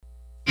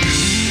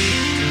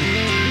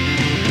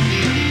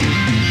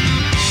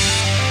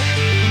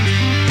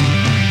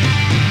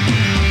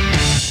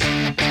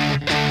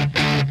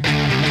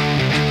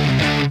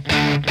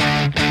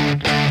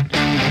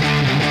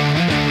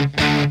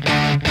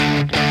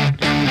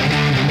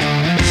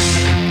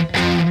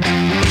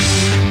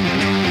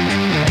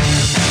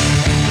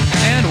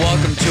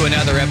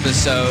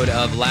episode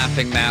of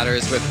Laughing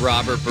Matters with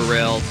Robert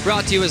Burrill.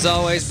 Brought to you as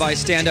always by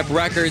Stand Up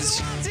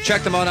Records.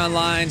 Check them out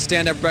online,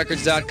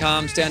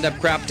 standuprecords.com,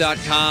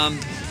 standupcrap.com.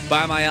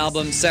 Buy my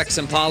album, Sex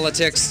and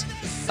Politics.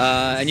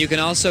 And you can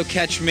also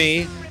catch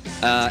me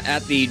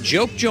at the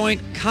Joke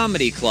Joint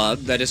Comedy Club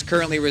that is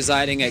currently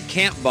residing at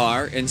Camp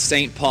Bar in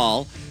St.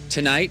 Paul.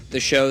 Tonight,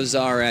 the shows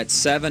are at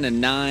 7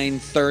 and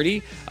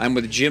 9:30. I'm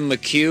with Jim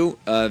McHugh,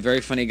 a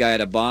very funny guy out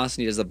of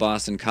Boston. He does the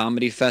Boston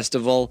Comedy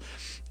Festival.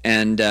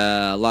 And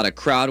a lot of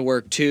crowd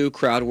work, too.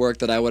 Crowd work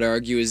that I would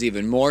argue is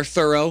even more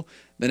thorough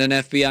than an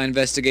FBI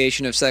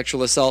investigation of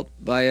sexual assault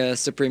by a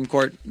Supreme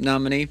Court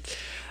nominee.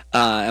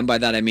 And by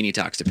that, I mean he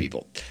talks to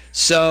people.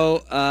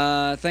 So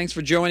thanks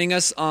for joining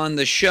us on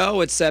the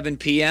show at 7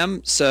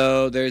 p.m.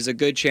 So there's a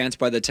good chance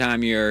by the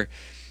time you're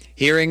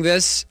hearing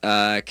this,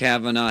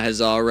 Kavanaugh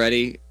has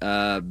already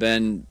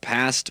been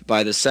passed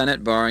by the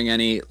Senate, barring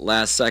any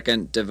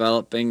last-second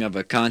developing of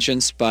a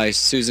conscience by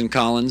Susan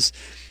Collins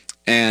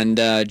and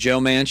Joe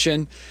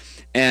Manchin.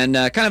 And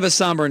kind of a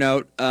somber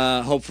note,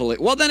 hopefully.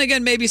 Well, then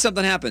again, maybe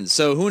something happens.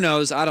 So who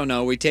knows? I don't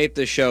know. We taped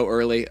this show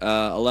early,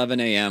 11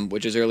 a.m.,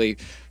 which is early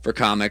for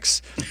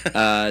comics.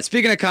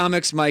 Speaking of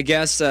comics, my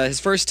guest,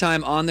 his first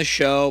time on the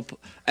show,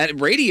 at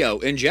radio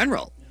in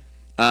general,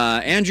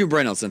 Andrew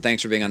Brynildson.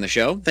 Thanks for being on the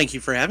show. Thank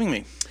you for having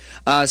me.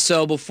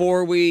 So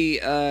before we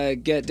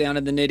get down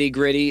to the nitty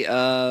gritty,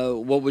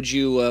 what would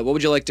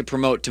you like to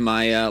promote to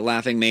my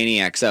laughing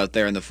maniacs out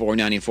there in the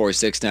 494,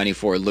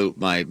 694 loop,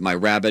 my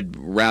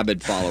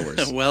rabid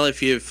followers? Well,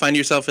 if you find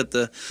yourself at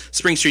the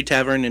Spring Street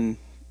Tavern in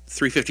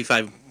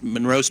 355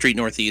 Monroe Street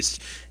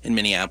Northeast in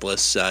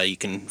Minneapolis, you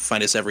can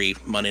find us every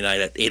Monday night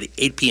at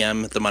 8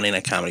 p.m. at the Monday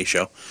Night Comedy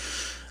Show.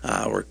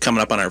 We're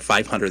coming up on our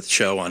 500th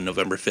show on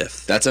November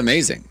 5th. That's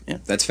amazing. Yeah.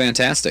 That's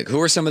fantastic.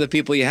 Who are some of the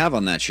people you have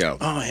on that show?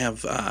 Oh, I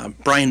have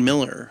Brian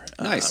Miller.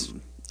 Nice.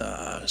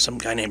 Some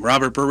guy named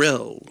Robert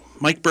Burrill.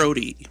 Mike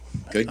Brody.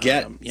 Good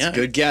get. Yeah.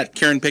 Good get.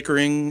 Karen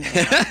Pickering.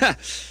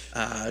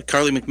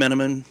 Carly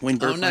McMenamin. Wayne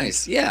Burford. Oh,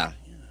 nice. Yeah.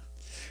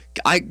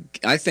 I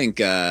think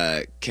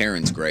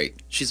Karen's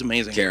great. She's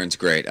amazing. Karen's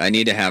great. I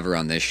need to have her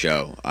on this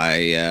show.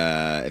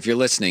 If you're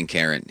listening,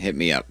 Karen, hit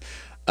me up.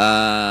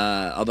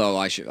 Although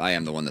I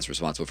am the one that's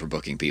responsible for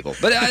booking people,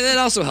 but it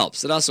also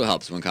helps. It also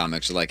helps when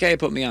comics are like, "Hey,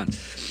 put me on,"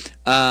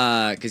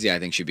 because I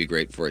think she'd be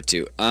great for it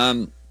too.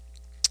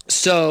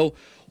 So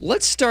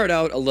let's start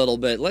out a little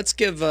bit. Let's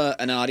give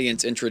an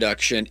audience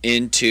introduction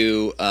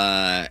into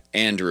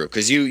Andrew,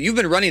 because you've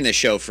been running this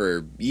show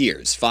for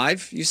years.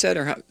 5, you said,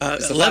 or how?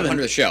 It's the 11.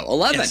 500th show.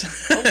 11.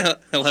 Yes.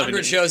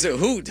 100 shows.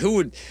 Who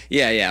would?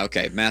 Yeah.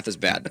 Okay, math is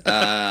bad.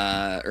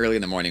 Early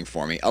in the morning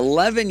for me.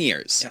 11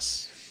 years.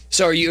 Yes.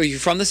 So are you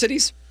from the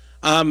cities?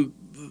 My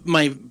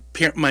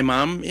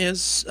mom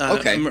is.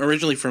 Okay. I'm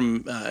originally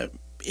from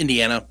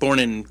Indiana, born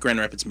in Grand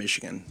Rapids,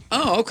 Michigan.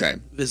 Oh, okay.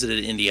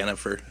 Visited Indiana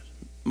for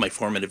my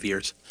formative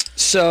years.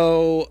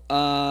 So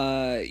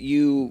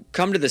you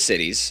come to the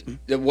cities.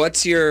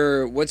 What's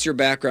your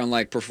background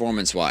like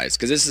performance-wise?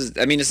 Because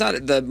it's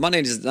not, the Monday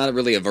is not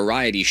really a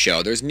variety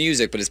show. There's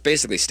music, but it's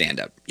basically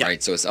stand-up,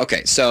 right? So it's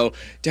okay. So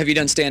have you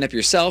done stand-up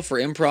yourself or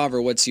improv,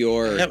 or what's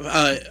your?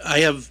 I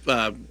have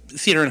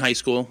theater in high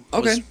school.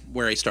 Okay. Was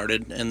where I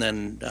started, and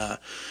then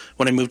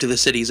when I moved to the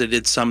cities, I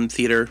did some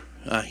theater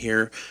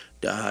here.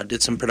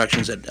 Did some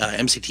productions at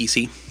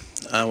MCTC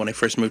when I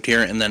first moved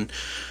here, and then.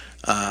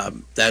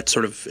 That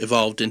sort of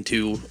evolved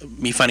into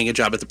me finding a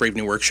job at the Brave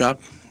New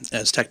Workshop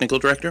as technical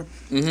director.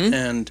 Mm-hmm.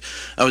 And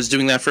I was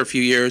doing that for a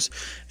few years.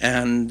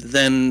 And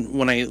then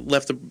when I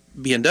left the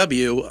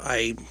B&W,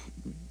 I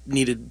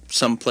needed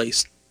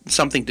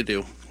something to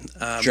do.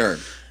 Sure.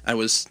 I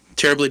was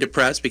terribly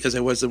depressed because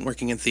I wasn't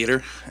working in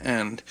theater.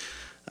 And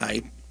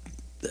I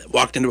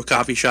walked into a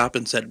coffee shop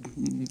and said,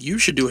 "You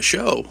should do a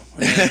show.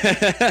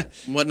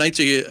 What nights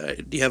do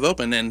you have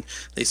open?" And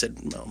they said,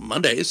 "Well,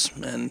 Mondays."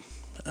 And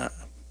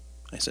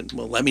I said,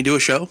 "Well, let me do a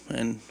show,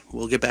 and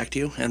we'll get back to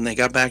you." And they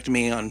got back to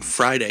me on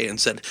Friday and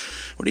said,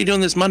 "What are you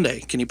doing this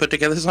Monday? Can you put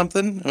together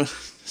something?"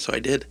 So I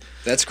did.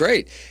 That's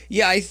great.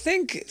 Yeah, I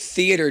think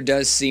theater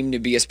does seem to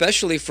be,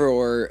 especially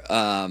for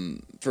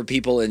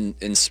people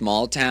in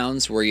small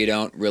towns where you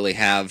don't really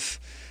have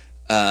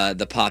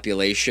the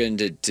population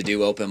to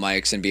do open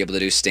mics and be able to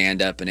do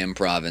stand-up and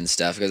improv and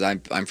stuff, because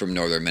I'm from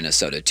northern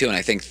Minnesota too, and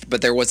I think,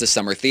 but there was a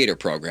summer theater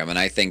program, and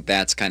I think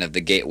that's kind of the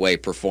gateway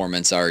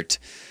performance art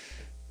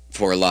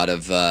for a lot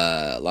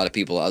of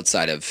people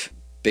outside of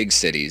big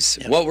cities.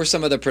 Yep. What were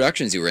some of the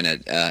productions you were in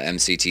at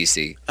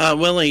MCTC?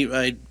 Well,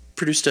 I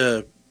produced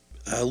a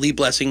Lee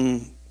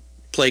Blessing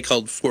play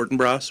called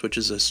Fortinbras, which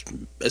is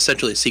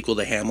essentially a sequel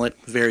to Hamlet.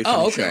 Very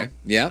funny show.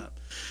 Yeah.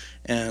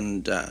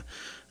 And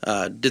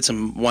did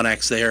some one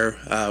acts there.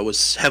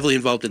 Was heavily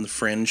involved in the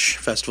Fringe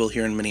Festival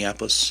here in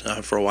Minneapolis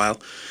for a while.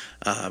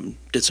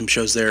 Did some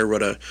shows there.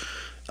 Wrote a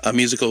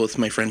musical with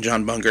my friend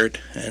John Bungert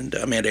and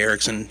Amanda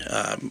Erickson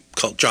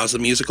called Jaws the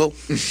Musical,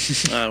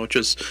 which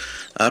was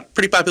a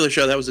pretty popular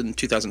show. That was in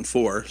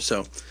 2004,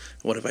 so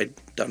what have I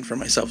done for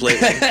myself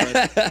lately?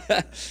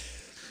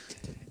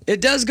 It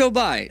does go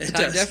by.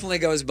 Time definitely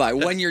goes by.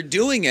 When you're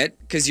doing it,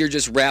 because you're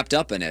just wrapped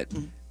up in it,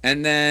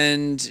 And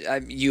then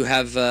you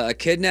have a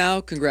kid now.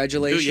 Oh,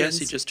 Congratulations. yes,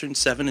 he just turned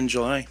 7 in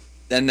July.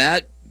 And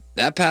that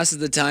passes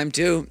the time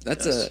too.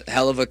 That's Yes. a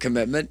hell of a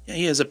commitment. Yeah,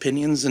 he has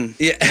opinions and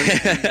Yeah.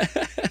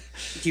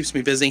 keeps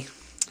me busy.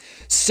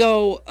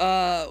 So,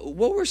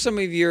 what were some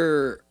of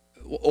your,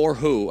 or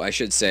who I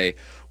should say,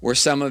 were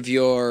some of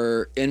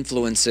your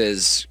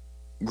influences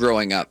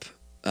growing up,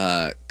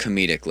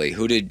 comedically?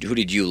 Who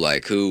did you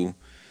like? Who?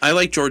 I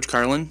like George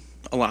Carlin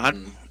a lot,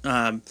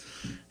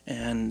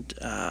 and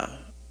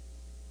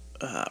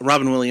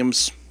Robin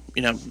Williams.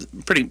 You know,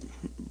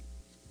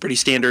 pretty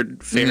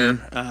standard fare.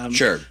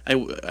 Sure.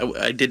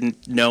 I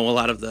didn't know a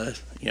lot of the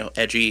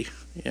edgy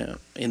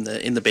in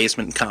the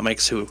basement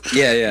comics who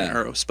Yeah.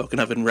 are spoken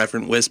of in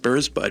reverent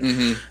whispers, but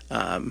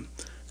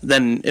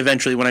then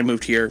eventually when I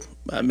moved here,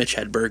 Mitch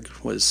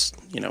Hedberg was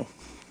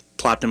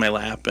plopped in my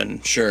lap,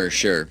 and Sure.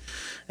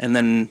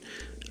 then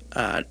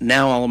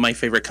now all of my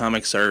favorite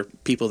comics are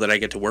people that I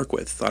get to work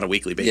with on a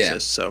weekly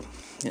basis. Yeah. So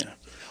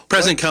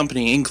present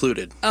company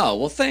included. Oh,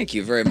 well, thank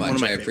you very much. of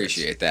my I favorites.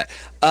 appreciate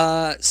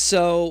that.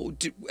 So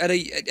at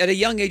a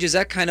young age, is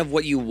that kind of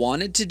what you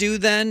wanted to do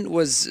then?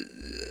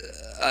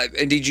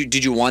 And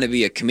did you want to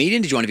be a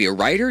comedian? Did you want to be a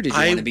writer? Did you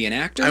want to be an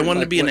actor? I wanted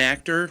to Like, be an what-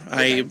 actor.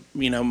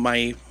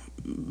 Okay.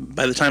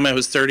 By the time I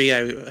was 30,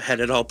 I had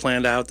it all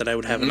planned out that I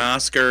would have an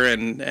Oscar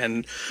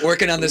and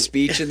Working on the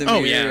speech in the mirror.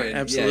 oh yeah, and-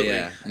 absolutely.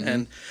 Yeah.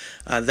 And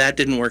that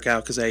didn't work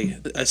out because I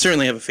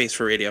certainly have a face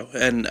for radio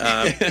and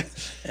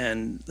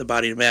and the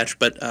body to match.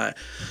 But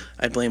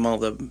I blame all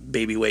the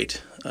baby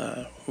weight.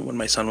 When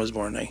my son was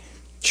born, I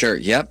Sure.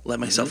 Yep. let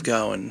myself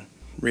go and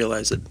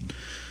realized that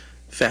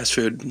fast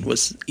food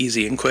was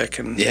easy and quick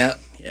and Yeah.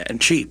 and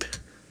cheap.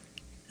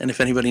 And if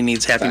anybody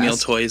needs Happy Meal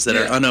Fast. toys that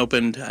Yeah. are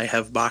unopened, I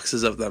have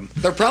boxes of them.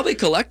 They're probably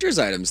collector's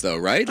items, though,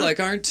 right? Like,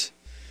 aren't?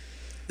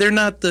 They're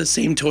not the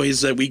same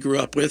toys that we grew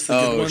up with. The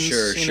good Oh, ones,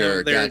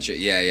 sure. They're, Gotcha.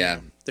 Yeah.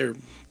 They're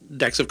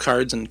decks of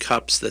cards and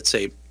cups that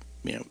say,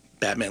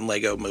 Batman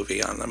Lego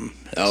movie on them.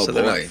 Oh, so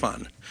they're boy. not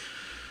fun.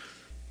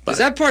 Is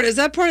that part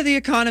of the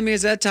economy?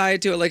 Is that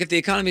tied to it? Like, if the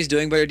economy's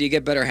doing better, do you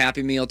get better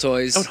Happy Meal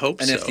toys? I would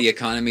hope and if so. the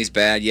economy's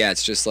bad, yeah,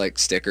 it's just like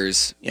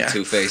stickers, Yeah.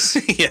 Two-Face.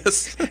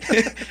 Yes.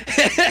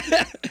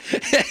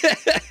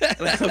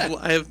 And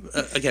I have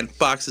again,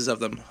 boxes of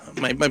them.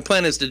 My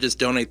plan is to just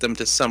donate them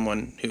to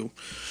someone who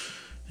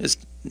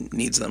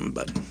needs them,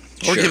 or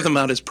Sure. give them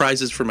out as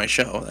prizes for my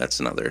show. That's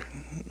another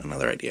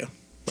idea.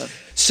 But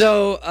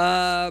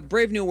So,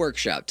 Brave New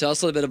Workshop. Tell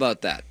us a little bit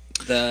about that.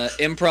 The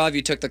improv,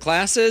 you took the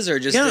classes or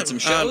just did some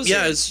shows?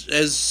 yeah. or-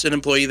 As an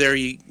employee there,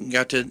 you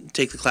got to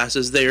take the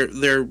classes.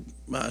 Their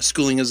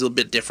schooling is a little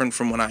bit different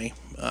from when I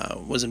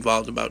was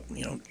involved about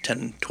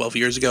 10, 12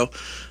 years ago.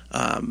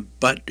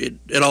 But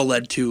it all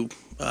led to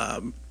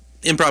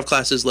improv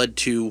classes led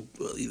to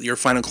your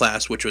final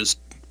class, which was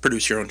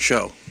produce your own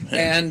show.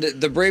 And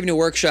the Brave New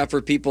Workshop,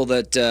 for people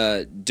that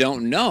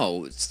don't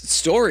know,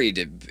 storied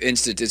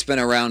institute. It's been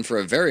around for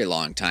a very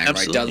long time,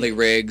 Absolutely. right? Dudley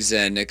Riggs,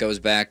 and it goes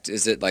back.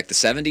 Is it like the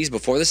 70s?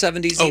 Before the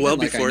 70s? Oh, even? well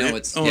Like, before. I know it.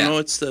 it's Oh yeah. no,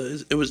 it's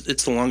the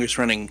longest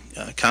running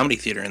comedy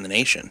theater in the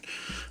nation.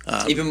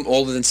 Even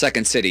older than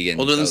Second City.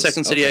 And Older than those-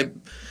 Second City,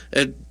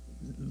 okay.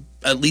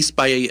 at least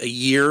by a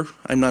year.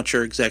 I'm not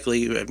sure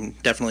exactly. I'm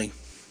definitely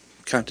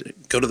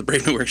go to the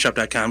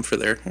bravenewworkshop.com for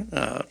their. They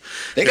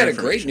their got a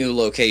great information. new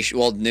location.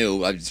 Well,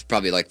 new. It's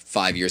probably like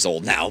 5 years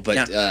old now,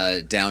 but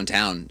Yeah.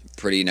 downtown,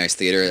 pretty nice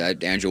theater.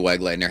 Andrew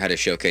Wegleitner had a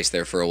showcase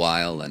there for a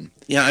while, and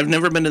Yeah, I've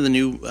never been to the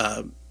new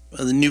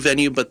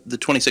venue, but the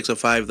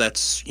 2605.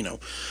 That's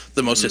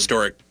the most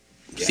historic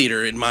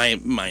theater in my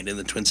mind in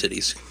the Twin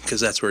Cities,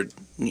 because that's where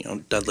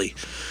Dudley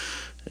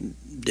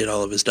did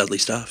all of his Dudley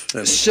stuff.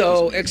 And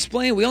So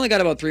explain. We only got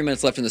about 3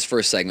 minutes left in this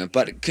first segment,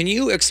 but can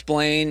you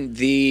explain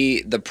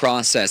the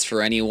process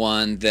for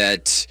anyone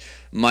that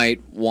might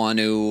want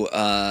to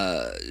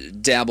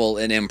dabble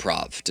in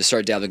improv, to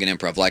start dabbling in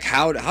improv? Like,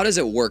 how does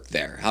it work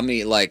there? How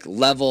many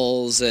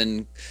levels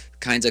and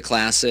kinds of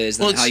classes,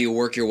 and Well, how you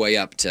work your way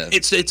up to?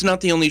 It's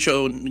not the only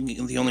show,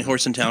 the only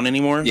horse in town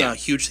anymore. Yeah.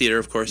 Huge Theater,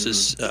 of course,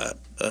 is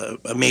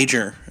a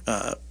major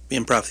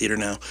improv theater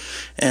now,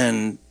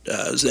 and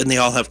they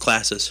all have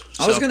classes.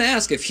 I was So- going to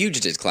ask if Huge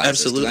did classes. 'cause I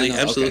Absolutely, know-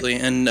 okay. absolutely,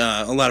 and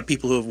a lot of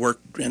people who have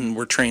worked and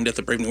were trained at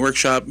the Brave New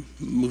Workshop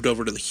moved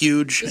over to the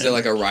Huge. Is there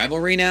like a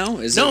rivalry now?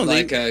 Is No, it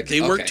like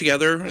they work okay.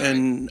 together, right.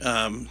 and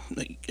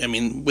I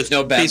mean, with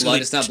No bad basically-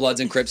 blood. It's not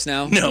Bloods and Crips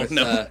now. No,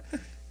 no.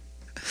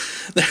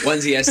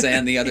 One's yes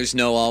and the others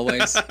no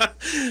always.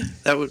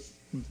 That would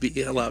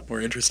be a lot more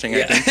interesting,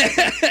 Yeah. I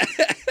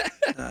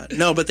think.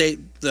 No, but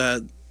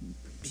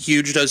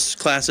Huge does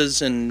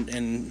classes,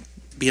 and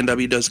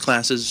B&W does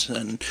classes,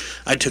 and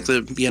I took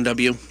the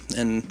B&W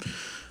and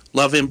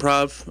love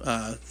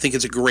improv. Think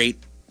it's a great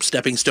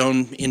stepping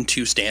stone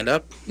into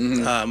stand-up.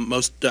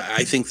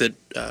 I think that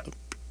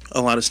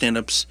a lot of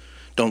stand-ups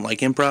don't like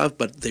improv,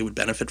 but they would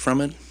benefit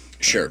from it,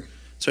 Sure.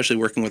 especially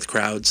working with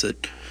crowds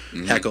that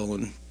heckle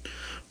and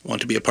want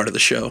to be a part of the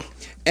show.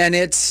 And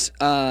it's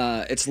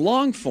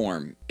long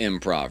form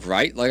improv,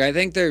 right? Like, I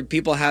think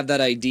people have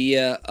that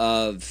idea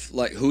of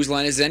like, whose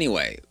line is it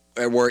anyway?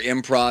 where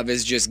improv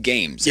is just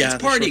games. Yeah,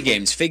 It's party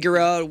games. Figure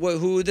out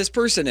who this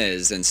person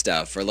is and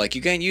stuff. Or like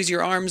you can't use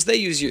your arms, they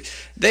use you.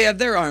 They have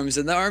their arms,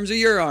 and the arms are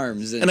your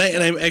arms. And I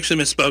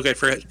actually misspoke. I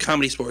forgot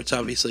Comedy Sports,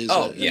 obviously.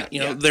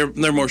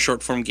 They're more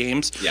short form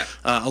games. Yeah.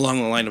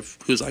 Along the line of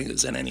Whose Line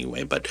Is It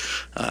Anyway? But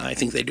I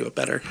think they do it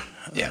better.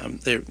 Yeah.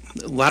 They're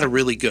a lot of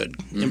really good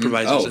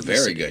improvisers. Oh,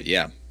 very good.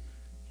 Yeah.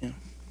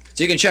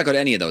 So you can check out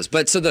any of those.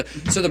 But so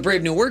the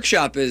Brave New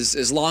Workshop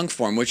is long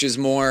form, which is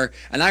more.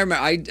 And I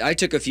remember I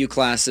took a few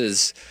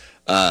classes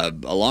a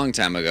long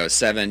time ago,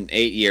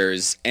 7-8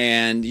 years,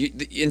 and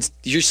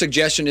your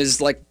suggestion is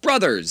like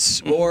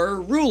Brothers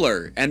or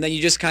Ruler, and then you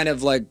just kind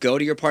of like go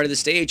to your part of the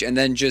stage, and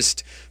then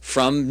just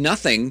from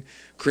nothing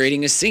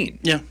creating a scene.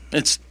 Yeah,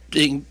 it's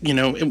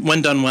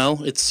when done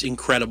well, it's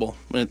incredible.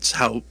 It's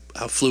how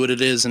fluid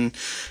it is, and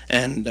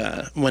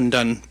when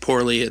done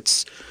poorly,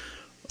 it's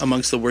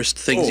amongst the worst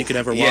things you could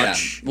ever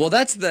watch. Well,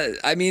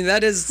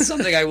 that is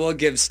something I will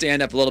give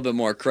stand-up a little bit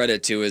more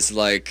credit to, is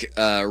like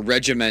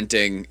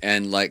regimenting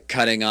and like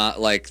cutting off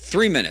like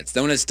 3 minutes.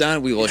 Then when it's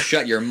done, we will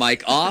shut your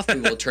mic off. We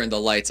will turn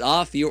the lights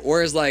off.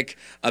 Whereas like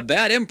a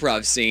bad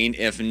improv scene,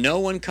 if no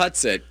one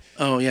cuts it,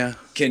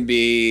 can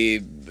be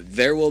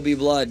there will be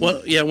blood.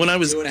 Well, yeah, when I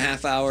was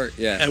 2.5 hour,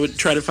 I would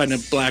try to find a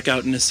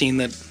blackout in a scene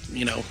that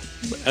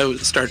I would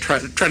start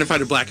trying to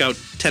find a blackout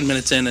 10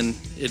 minutes in, and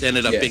it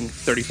ended up being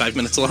 35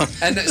 minutes long.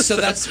 And so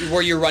that's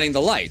where you're running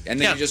the light, and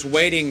then you're just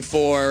waiting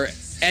for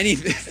any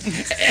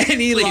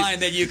line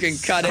that you can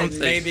cut and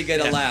maybe get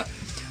a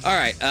laugh. All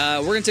right,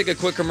 we're going to take a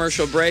quick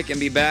commercial break and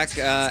be back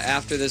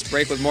after this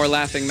break with more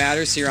Laughing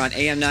Matters here on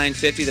AM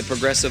 950, the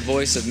progressive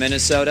voice of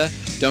Minnesota.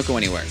 Don't go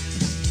anywhere.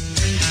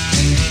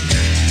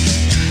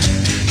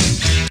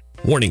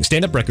 Warning,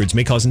 stand-up records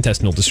may cause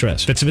intestinal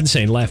distress, fits of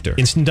insane laughter,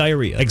 instant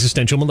diarrhea,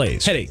 existential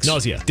malaise, headaches,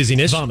 nausea,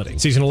 dizziness, vomiting,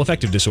 seasonal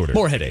affective disorder,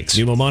 more headaches,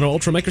 pneumomono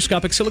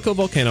ultramicroscopic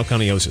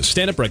silicovolcanoconiosis.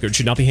 Stand-up records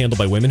should not be handled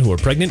by women who are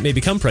pregnant, may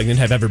become pregnant,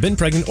 have ever been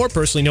pregnant, or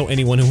personally know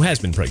anyone who has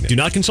been pregnant. Do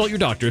not consult your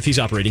doctor if he's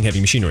operating heavy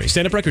machinery.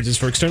 Stand-up records is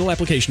for external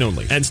application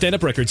only. And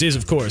stand-up records is,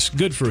 of course,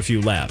 good for a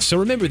few laughs. So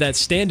remember,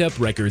 that's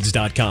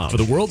standuprecords.com for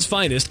the world's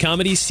finest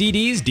comedy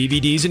CDs,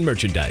 DVDs, and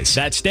merchandise.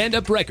 That's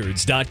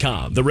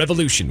standuprecords.com. The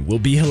revolution will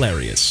be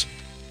hilarious.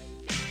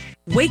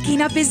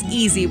 Waking up is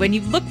easy when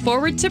you look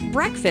forward to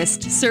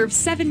breakfast. Served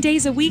 7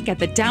 days a week at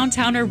the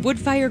Downtowner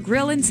Woodfire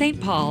Grill in St.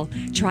 Paul.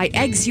 Try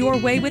eggs your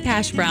way with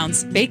hash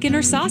browns, bacon,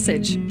 or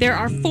sausage. There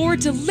are 4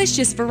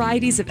 delicious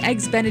varieties of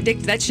Eggs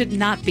Benedict that should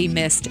not be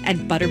missed.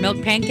 And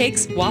buttermilk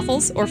pancakes,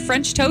 waffles, or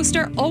French toast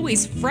are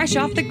always fresh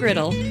off the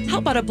griddle. How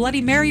about a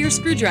Bloody Mary or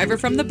screwdriver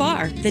from the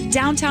bar? The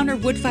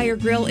Downtowner Woodfire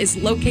Grill is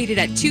located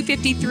at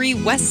 253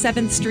 West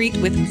 7th Street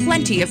with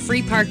plenty of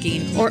free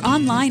parking, or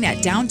online at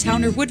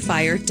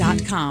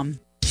downtownerwoodfire.com.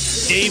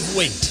 Dave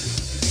Waite,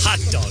 hot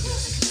dog.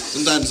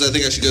 Sometimes I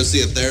think I should go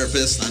see a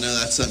therapist. I know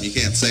that's something you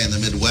can't say in the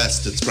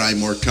Midwest. It's probably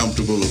more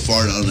comfortable to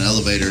fart on an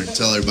elevator and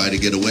tell everybody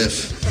to get a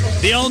whiff.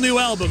 The all-new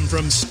album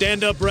from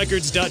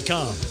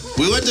standuprecords.com.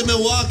 We went to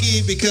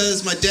Milwaukee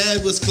because my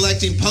dad was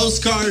collecting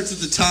postcards at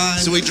the time.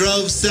 So we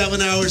drove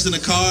 7 hours in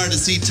a car to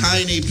see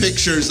tiny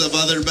pictures of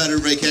other better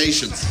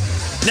vacations.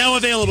 Now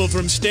available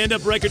from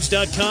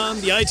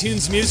standuprecords.com, the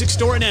iTunes Music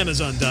Store, and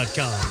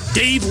Amazon.com.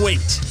 Dave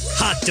Waite,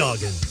 hot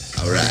doggin'.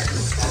 All right.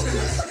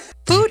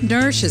 Food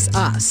nourishes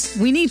us.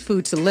 We need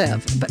food to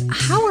live. But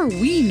how are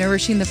we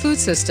nourishing the food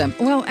system?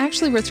 Well,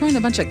 actually, we're throwing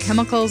a bunch of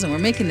chemicals and we're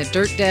making the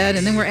dirt dead,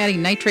 and then we're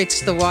adding nitrates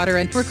to the water,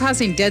 and we're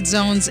causing dead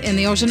zones in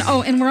the ocean.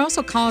 Oh, and we're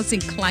also causing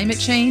climate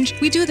change.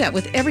 We do that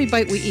with every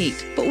bite we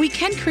eat. But we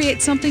can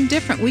create something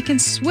different. We can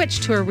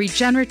switch to a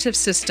regenerative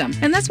system.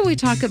 And that's what we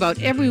talk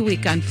about every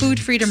week on Food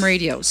Freedom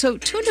Radio. So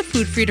tune to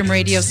Food Freedom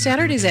Radio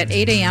Saturdays at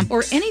 8 a.m.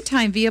 or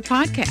anytime via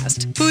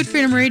podcast. Food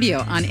Freedom Radio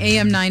on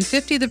AM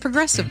 950, the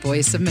progressive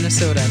voice of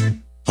Minnesota.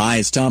 Hi,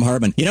 it's Tom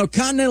Hartman. You know,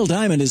 Continental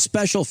Diamond is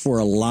special for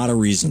a lot of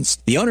reasons.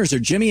 The owners are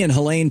Jimmy and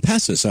Helene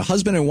Pessis, a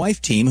husband and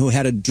wife team who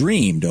had a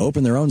dream to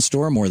open their own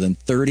store more than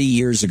 30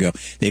 years ago.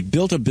 They've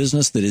built a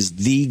business that is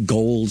the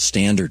gold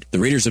standard. The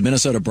readers of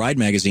Minnesota Bride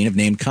magazine have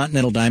named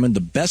Continental Diamond the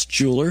best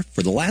jeweler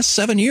for the last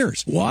 7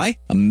 years. Why?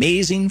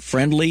 Amazing,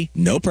 friendly,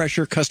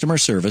 no-pressure customer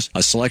service,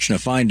 a selection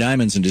of fine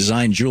diamonds and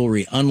design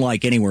jewelry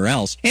unlike anywhere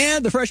else,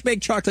 and the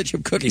fresh-baked chocolate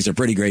chip cookies are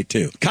pretty great,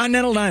 too.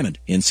 Continental Diamond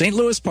in St.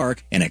 Louis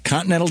Park and at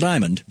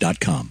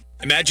continentaldiamond.com.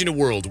 Imagine a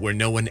world where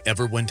no one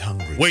ever went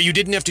hungry, where you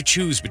didn't have to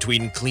choose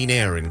between clean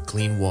air and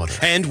clean water,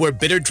 and where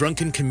bitter,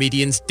 drunken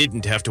comedians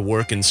didn't have to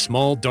work in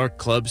small, dark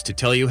clubs to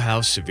tell you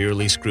how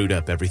severely screwed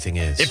up everything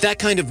is. If that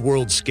kind of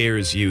world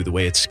scares you the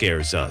way it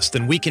scares us,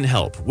 then we can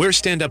help. We're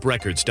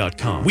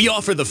standuprecords.com. We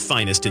offer the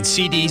finest in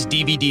CDs,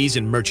 DVDs,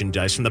 and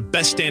merchandise from the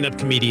best stand-up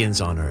comedians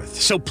on earth.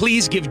 So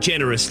please give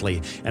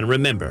generously, and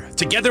remember,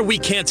 together we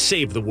can't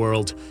save the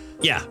world.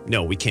 Yeah,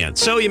 no, we can't.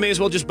 So you may as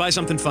well just buy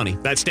something funny.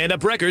 That's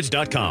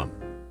standuprecords.com.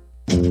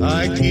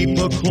 I keep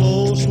a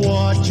close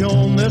watch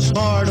on this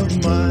heart of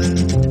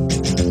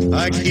mine.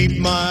 I keep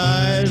my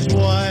eyes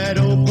wide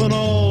open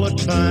all the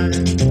time.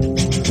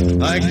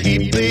 I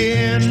keep the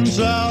ends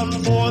out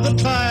for the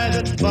tie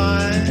that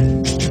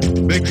binds,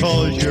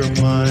 because you're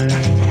mine.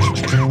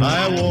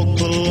 I walk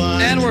the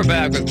line. And we're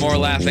back with more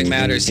Laughing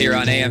Matters here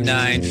on AM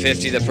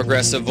 950, the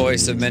progressive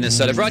voice of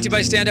Minnesota. Brought to you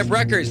by Stand Up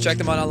Records. Check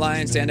them out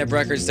online,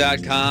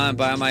 standuprecords.com.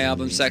 Buy my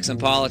album, Sex and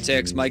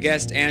Politics. My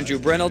guest, Andrew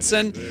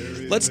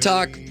Brynildson. Let's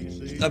talk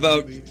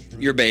about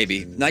your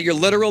baby. Not your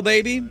literal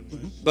baby,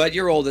 but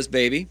your oldest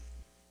baby,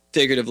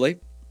 figuratively.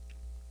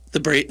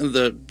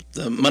 The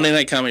Monday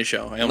Night Comedy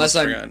Show. I almost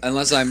forgot.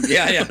 Unless I'm,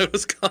 yeah. What it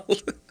was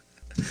called.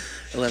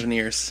 11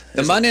 years.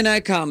 The Monday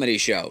Night Comedy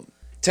Show.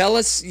 Tell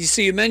us,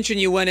 you mentioned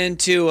you went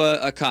into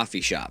a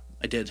coffee shop.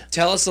 I did.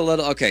 Tell us a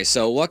little, okay,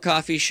 so what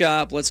coffee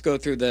shop? Let's go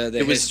through the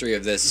history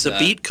of this. The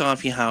Beat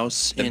Coffee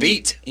House.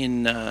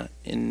 In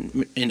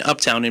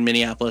Uptown in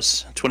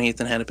Minneapolis, 28th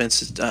and Hennepin.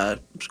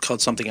 It's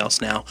called something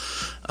else now.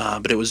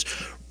 But it was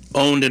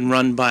owned and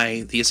run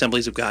by the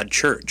Assemblies of God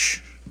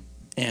Church.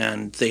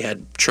 And they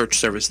had church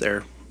service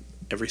there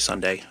every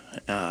Sunday.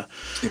 And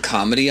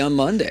comedy on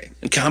Monday.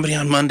 And comedy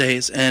on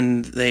Mondays.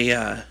 And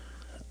they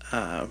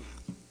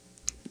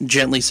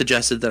gently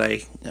suggested that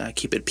I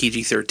keep it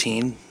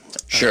PG-13.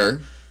 Sure.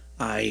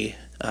 I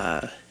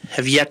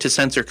have yet to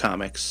censor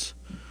comics.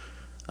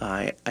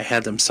 I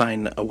had them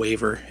sign a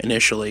waiver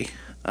initially.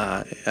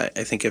 I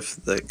think if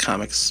the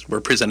comics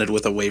were presented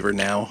with a waiver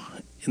now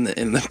in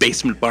the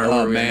basement bar,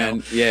 oh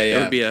man, it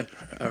would be a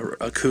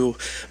coup.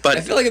 But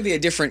I feel like it'd be a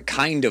different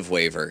kind of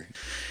waiver.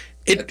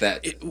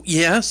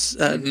 Yes.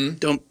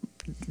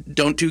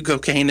 Don't do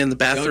cocaine in the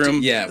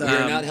bathroom. We are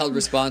not held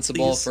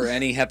responsible for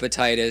any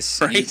hepatitis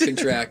you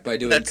contract by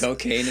doing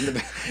cocaine in the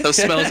bathroom. Those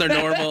smells are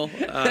normal.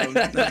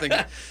 Nothing.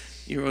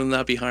 You will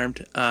not be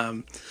harmed. But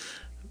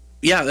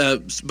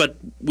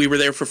we were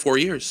there for 4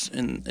 years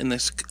in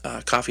this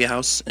coffee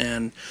house,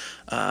 and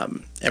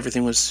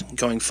everything was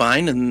going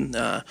fine. And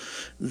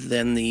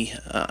then the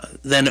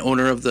then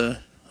owner of the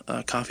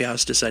coffee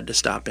house decided to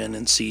stop in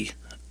and see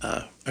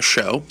a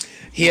show.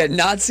 He had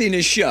not seen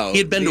a show. He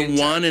had been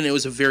to one, and it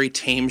was a very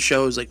tame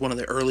show. It was like one of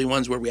the early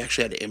ones where we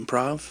actually had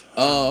improv.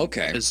 Oh,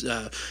 okay. Because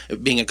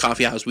being a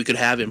coffee house, we could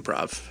have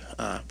improv.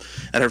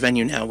 At our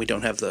venue now, we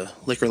don't have the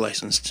liquor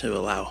license to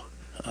allow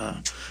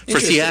for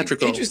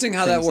theatrical. Interesting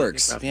how that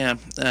works. Like yeah,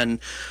 and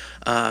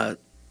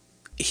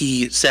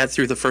he sat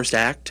through the first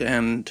act,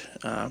 and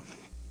I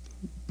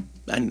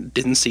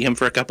didn't see him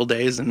for a couple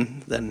days,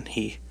 and then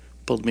he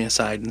pulled me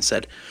aside and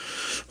said,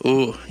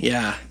 "Oh,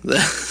 yeah."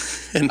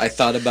 And I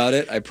thought about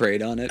it. I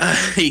prayed on it.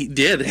 He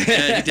did.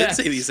 He did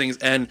say these things,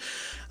 and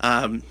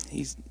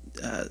this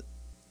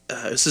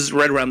is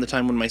right around the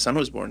time when my son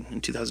was born in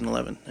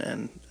 2011,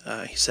 and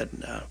he said,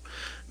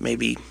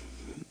 maybe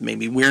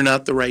we're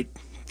not the right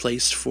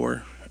place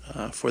for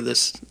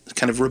this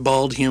kind of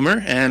ribald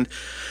humor, and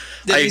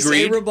Did I he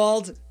agreed. say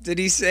ribald? Did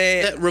he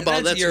say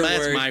ribald? That's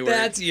my word.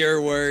 That's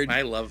your word.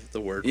 I love the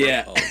word.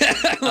 Yeah.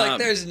 Ribald.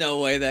 There's no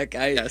way that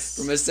guy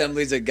from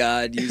Assemblies of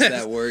God used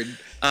that word.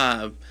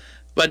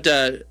 But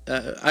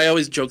I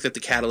always joke that the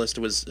catalyst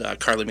was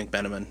Carly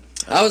McMenamin.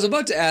 I was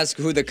about to ask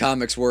who the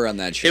comics were on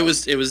that show.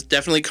 It was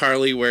definitely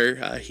Carly,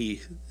 where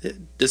he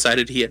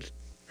decided he had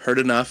heard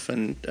enough,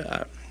 and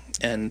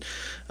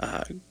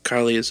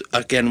Carly is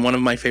again one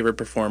of my favorite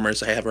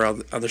performers. I have her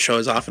on the show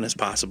as often as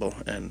possible,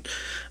 and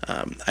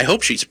I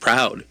hope she's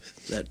proud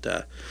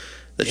that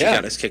she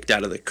got us kicked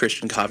out of the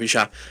Christian coffee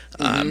shop.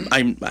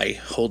 I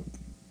hold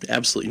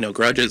absolutely no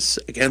grudges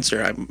against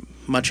her. I'm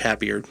much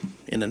happier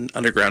in an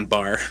underground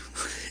bar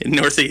in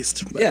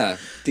Northeast. But. Yeah,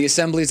 the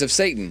Assemblies of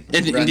Satan.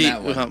 Indeed,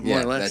 that one.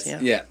 More or less.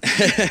 Yeah.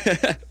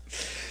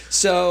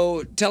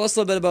 So tell us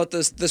a little bit about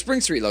the Spring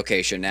Street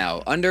location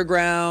now.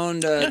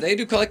 Underground, they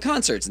do like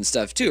concerts and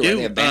stuff too, right?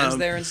 They have bands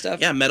there and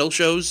stuff? Yeah, metal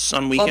shows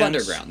on weekends. Club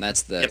Underground,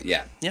 that's the,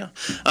 Yeah.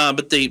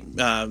 But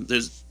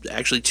there's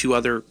actually two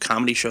other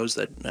comedy shows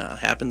that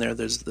happen there.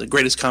 There's the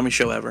Greatest Comedy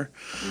Show Ever,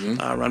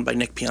 run by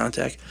Nick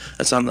Piontek.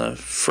 That's on the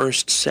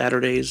first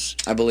Saturdays.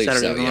 I believe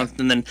Saturday so, of the month.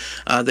 And then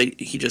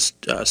he just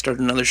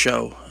started another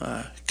show,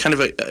 kind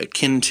of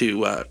akin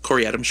to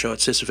Corey Adams' show at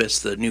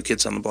Sisyphus, the New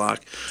Kids on the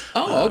Block.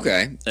 Oh,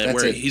 okay.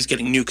 Where he's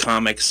getting new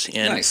comics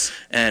in. Nice.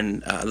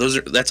 And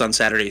that's on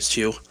Saturdays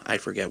too. I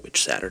forget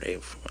which Saturday.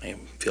 I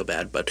feel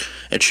bad, but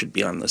it should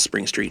be on the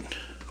Spring Street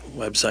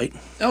website.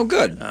 Oh,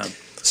 good.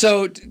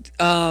 So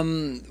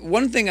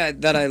one thing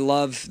that I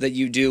love that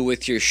you do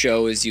with your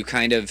show is you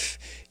kind of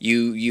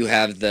you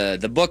have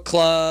the book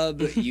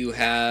club, you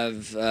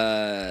have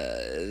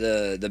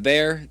the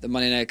Bear, the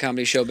Monday Night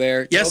Comedy Show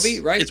Bear. Yes, Toby,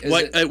 right?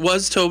 It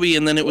was Toby,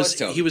 and then it was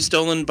Toby. He was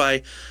stolen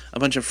by a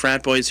bunch of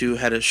frat boys who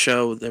had a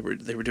show that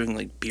they were doing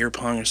like beer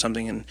pong or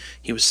something, and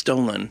he was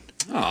stolen.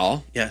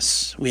 Oh.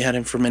 Yes, we had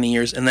him for many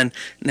years, and then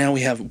now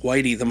we have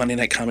Whitey, the Monday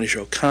Night Comedy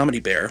Show Comedy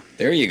Bear.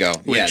 There you go.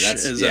 Yeah,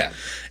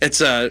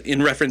 it's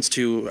in reference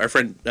to our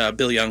friend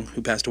Bill Young,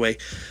 who passed away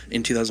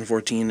in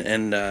 2014,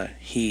 and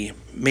he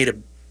made a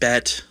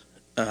bet,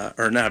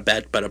 or not a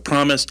bet, but a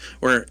promise,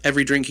 where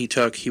every drink he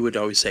took, he would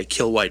always say,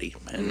 "Kill Whitey,"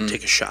 and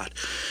take a shot.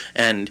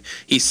 And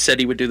he said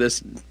he would do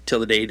this till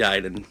the day he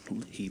died, and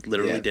he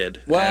literally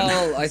did.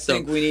 Well, I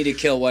think we need to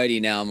kill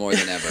Whitey now more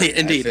than ever.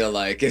 Indeed. I feel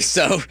like.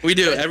 So we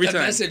do every time. The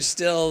message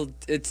still,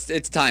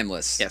 it's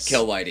timeless. Yes.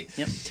 Kill Whitey.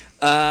 Yep.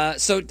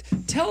 So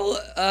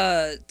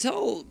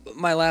tell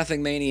my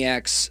Laughing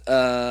Maniacs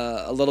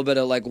a little bit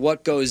of like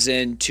what goes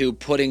into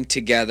putting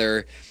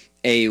together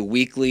a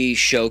weekly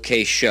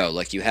showcase show.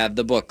 Like you have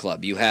the book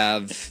club, you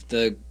have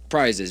the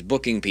prizes,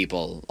 booking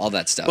people, all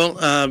that stuff.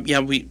 Well,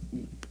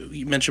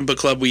 you mentioned book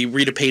club. We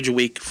read a page a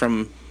week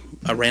from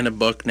a random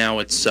book. Now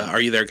it's Are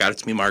You There, God?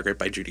 It's Me, Margaret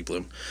by Judy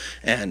Blume.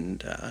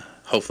 And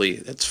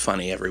hopefully it's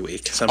funny every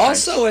week.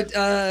 Sometimes. Also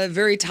a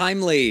very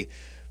timely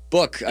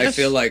book, I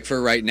feel like,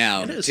 for right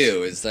now,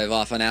 too. I've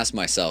often asked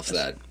myself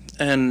that.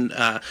 And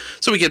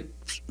so we get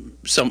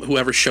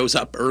whoever shows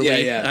up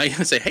early. Yeah. I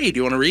say, hey, do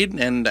you want to read?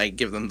 And I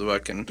give them the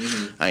book, and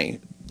I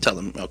tell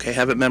them, okay,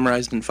 have it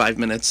memorized in 5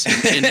 minutes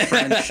in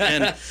French.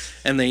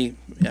 And they,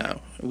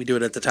 we do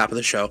it at the top of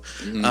the show.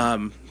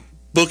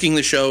 Booking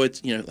the show,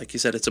 it's, like you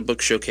said, it's a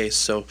book showcase.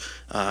 So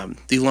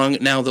the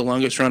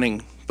longest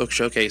running book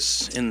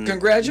showcase in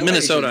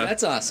Minnesota.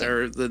 That's awesome.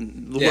 Or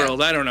the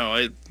world. I don't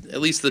know.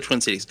 At least the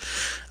Twin Cities.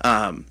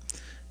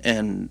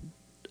 And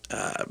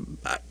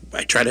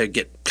I try to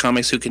get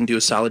comics who can do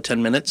a solid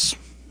 10 minutes.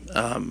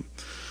 I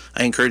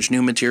encourage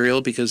new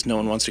material because no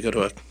one wants to go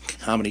to a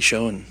comedy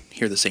show and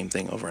hear the same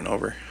thing over and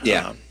over.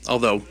 Yeah.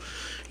 Although,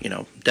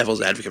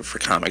 devil's advocate for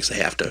comics, they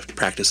have to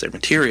practice their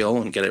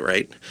material and get it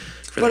right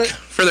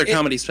for their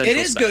comedy special. It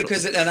is good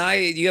because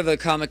you have a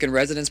comic in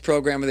residence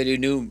program where they do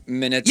new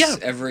minutes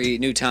every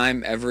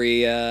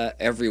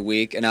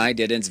week, and I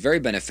did, and it's very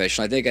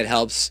beneficial. I think it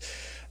helps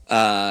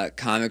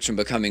comics from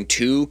becoming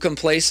too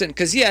complacent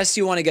because yes,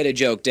 you want to get a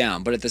joke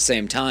down, but at the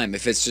same time,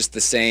 if it's just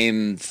the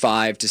same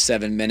 5 to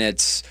 7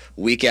 minutes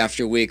week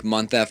after week,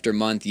 month after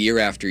month, year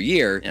after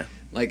year,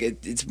 like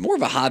it's more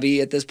of a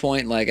hobby at this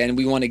point. And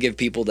we want to give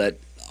people that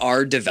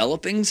are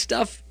developing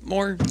stuff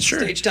more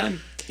stage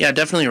time. Yeah,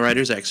 definitely a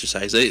writer's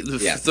exercise.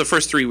 The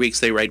first 3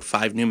 weeks they write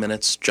 5 new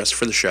minutes just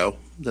for the show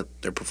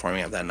that they're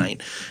performing at that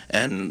night,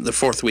 and the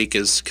 4th week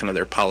is kind of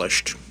their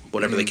polished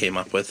whatever they came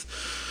up with,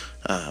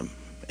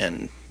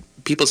 and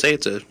people say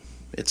it's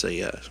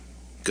a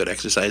good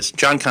exercise.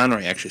 John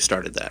Conroy actually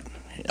started that.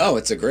 Oh,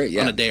 it's a great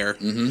on a dare.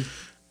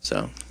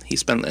 So he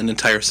spent an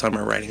entire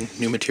summer writing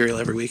new material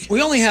every week.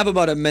 We only have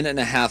about a minute and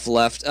a half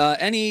left.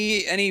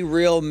 Any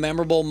real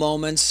memorable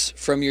moments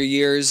from your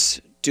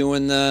years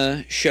doing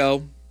the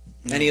show?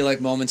 Any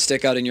moments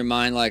stick out in your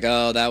mind? Like,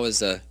 oh, that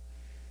was a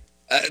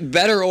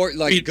better or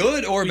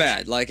good or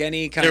bad? Like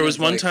any kind. There was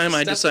one time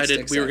I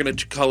decided we were going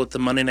to call it the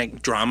Monday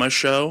Night Drama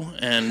Show,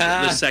 and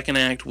the second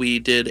act we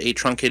did a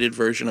truncated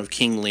version of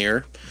King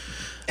Lear,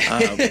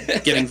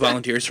 getting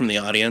volunteers from the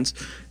audience,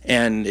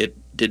 and it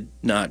did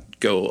not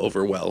go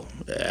over well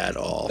at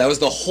all. That was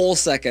the whole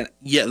second.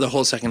 Yeah, the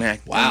whole second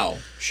act. Wow,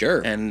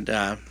 sure. And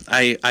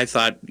I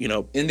thought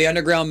in the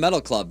Underground Metal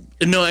Club.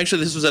 No,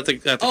 actually, this was at the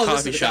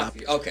coffee shop.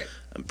 Okay.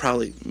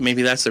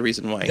 Maybe that's the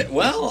reason why.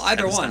 Well,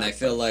 either one. I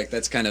feel like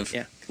that's kind of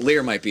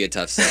Lear might be a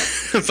tough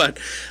sell. But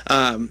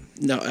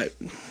no,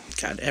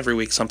 God, every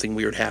week something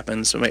weird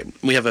happens.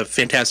 We have a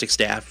fantastic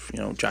staff.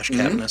 Josh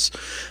Cavanis,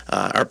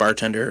 our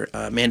bartender,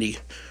 Mandy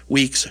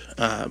Weeks,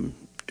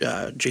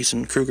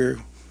 Jason Kruger,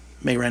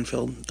 May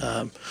Renfield,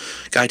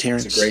 Guy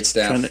Terrence. It's a great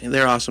staff.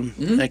 They're awesome.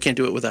 I can't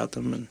do it without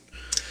them, and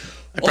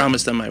I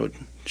promised them I would.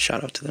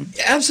 Shout out to them.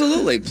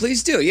 Absolutely.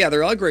 Please do. Yeah,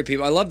 they're all great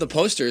people. I love the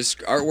posters,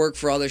 artwork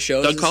for all the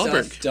shows. Doug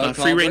Kahlberg,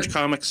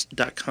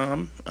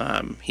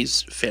 freerangecomics.com.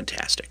 He's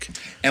fantastic.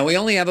 And we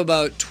only have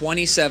about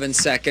 27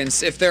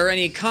 seconds. If there are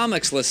any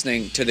comics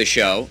listening to the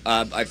show,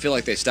 I feel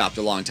like they stopped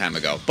a long time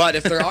ago. But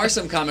if there are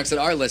some comics that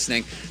are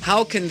listening,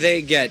 how can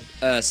they get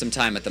some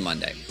time at the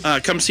Monday?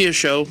 Come see a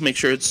show. Make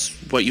sure it's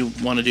what you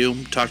want to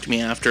do. Talk to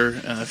me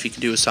after. If you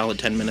can do a solid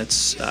 10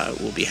 minutes,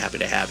 we'll be happy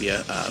to have you.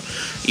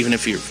 Even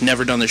if you've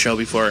never done the show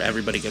before,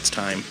 everybody gets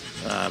time.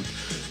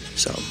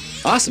 So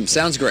awesome.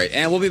 Sounds great.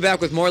 And we'll be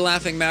back with more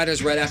Laughing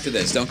Matters right after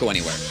this. Don't go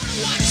anywhere.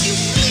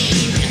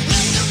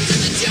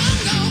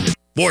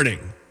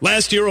 Warning.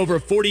 Last year, over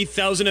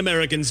 40,000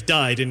 Americans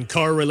died in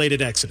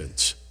car-related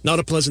accidents. Not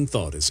a pleasant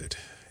thought, is it?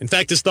 In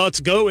fact, as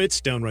thoughts go,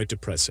 it's downright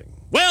depressing.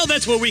 Well,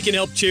 that's where we can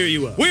help cheer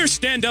you up. We're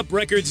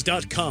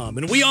StandUpRecords.com,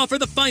 and we offer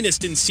the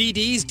finest in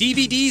CDs,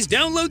 DVDs,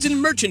 downloads,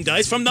 and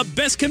merchandise from the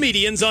best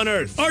comedians on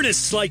earth.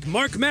 Artists like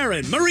Mark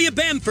Maron, Maria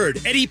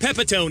Bamford, Eddie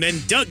Pepitone,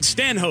 and Doug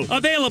Stanhope.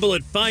 Available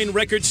at fine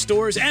record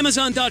stores,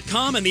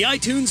 Amazon.com, and the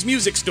iTunes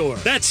Music Store.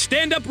 That's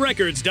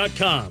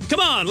StandUpRecords.com. Come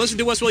on, listen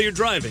to us while you're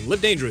driving.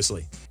 Live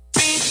dangerously.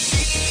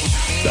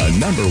 The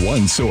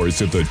 #1 source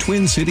of the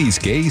Twin Cities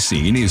gay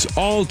scene is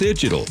all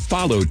digital.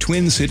 Follow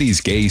Twin Cities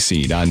Gay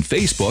Scene on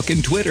Facebook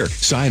and Twitter.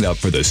 Sign up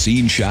for the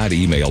Scene Shot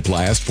email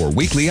blast for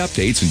weekly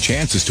updates and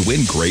chances to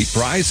win great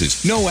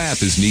prizes. No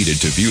app is needed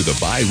to view the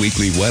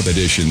bi-weekly web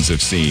editions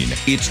of Scene.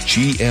 It's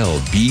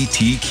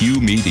GLBTQ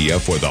media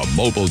for the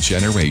mobile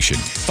generation.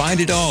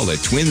 Find it all at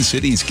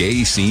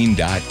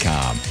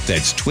TwinCitiesGayScene.com.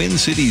 That's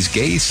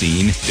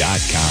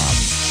TwinCitiesGayScene.com.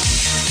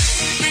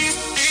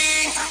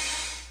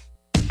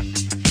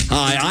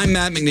 Hi, I'm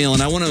Matt McNeil,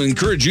 and I want to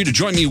encourage you to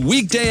join me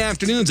weekday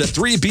afternoons at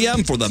 3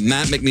 p.m. for the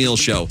Matt McNeil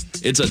Show.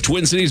 It's a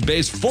Twin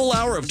Cities-based full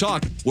hour of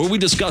talk where we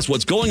discuss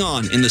what's going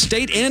on in the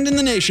state and in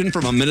the nation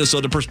from a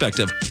Minnesota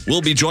perspective. We'll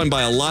be joined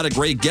by a lot of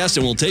great guests,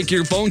 and we'll take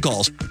your phone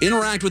calls.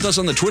 Interact with us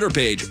on the Twitter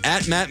page,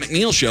 at Matt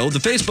McNeil Show, the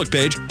Facebook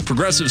page,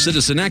 Progressive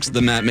Citizen X,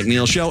 The Matt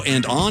McNeil Show,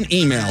 and on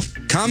email.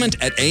 Comment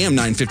at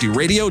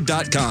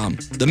am950radio.com.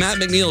 The Matt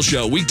McNeil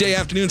Show, weekday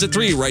afternoons at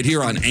 3 right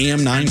here on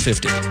AM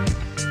 950.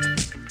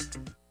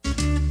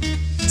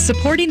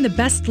 Supporting the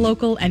best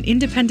local and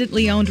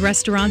independently owned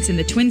restaurants in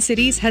the Twin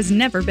Cities has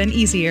never been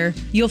easier.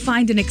 You'll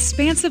find an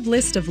expansive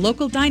list of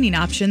local dining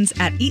options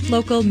at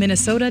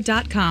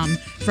eatlocalminnesota.com,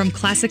 from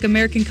classic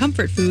American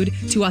comfort food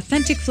to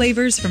authentic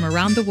flavors from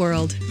around the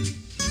world.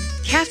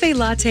 Cafe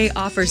Latte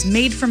offers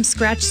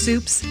made-from-scratch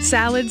soups,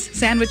 salads,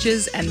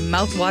 sandwiches, and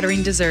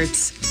mouth-watering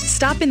desserts.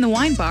 Stop in the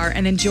wine bar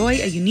and enjoy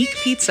a unique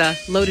pizza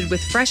loaded with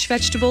fresh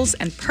vegetables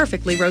and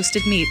perfectly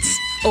roasted meats.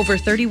 Over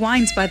 30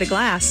 wines by the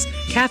glass,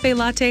 Cafe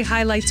Latte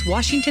highlights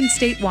Washington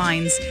State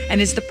wines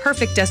and is the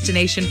perfect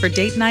destination for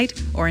date night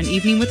or an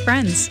evening with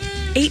friends.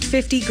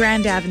 850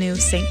 Grand Avenue,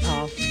 St.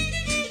 Paul.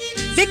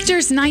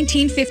 Victor's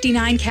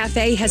 1959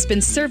 Cafe has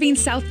been serving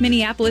South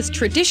Minneapolis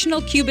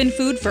traditional Cuban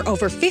food for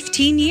over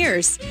 15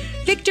 years.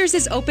 Victor's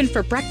is open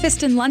for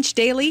breakfast and lunch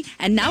daily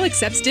and now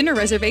accepts dinner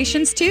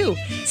reservations too.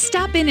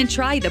 Stop in and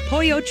try the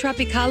Pollo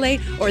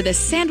Tropicale or the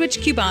Sandwich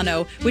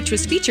Cubano, which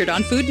was featured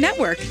on Food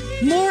Network.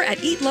 More at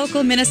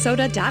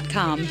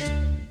eatlocalminnesota.com.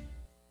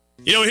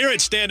 You know, here at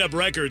Stand Up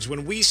Records,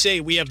 when we say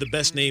we have the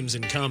best names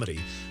in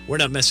comedy, we're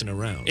not messing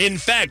around. In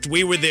fact,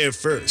 we were there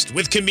first,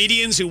 with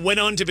comedians who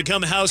went on to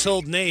become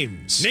household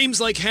names.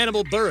 Names like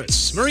Hannibal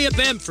Buress, Maria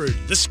Bamford,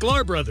 the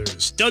Sklar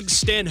Brothers, Doug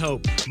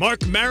Stanhope,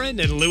 Mark Maron,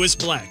 and Lewis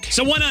Black.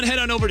 So why not head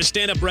on over to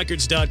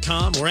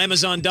standuprecords.com or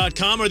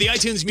amazon.com or the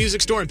iTunes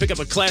Music Store and pick up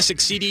a classic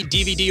CD,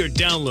 DVD, or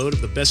download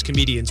of the best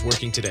comedians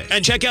working today.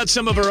 And check out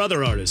some of our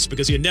other artists,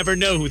 because you never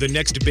know who the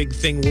next big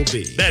thing will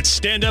be. That's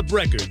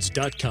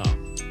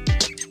standuprecords.com.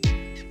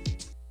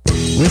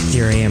 With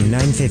your AM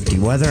 950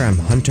 weather, I'm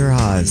Hunter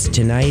Haas.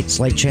 Tonight,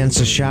 slight chance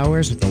of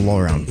showers with a low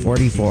around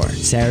 44.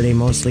 Saturday,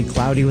 mostly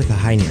cloudy with a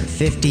high near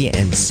 50.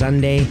 And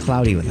Sunday,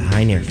 cloudy with a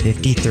high near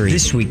 53.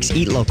 This week's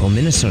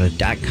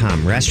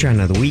EatLocalMinnesota.com restaurant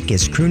of the week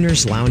is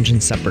Crooner's Lounge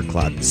and Supper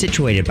Club.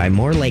 Situated by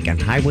Moore Lake on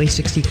Highway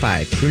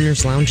 65,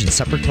 Crooner's Lounge and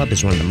Supper Club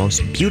is one of the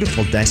most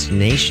beautiful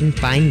destination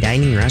fine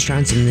dining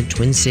restaurants in the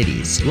Twin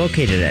Cities.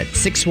 Located at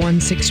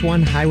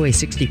 6161 Highway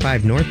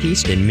 65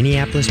 Northeast in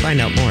Minneapolis. Find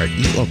out more at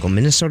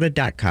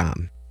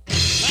EatLocalMinnesota.com.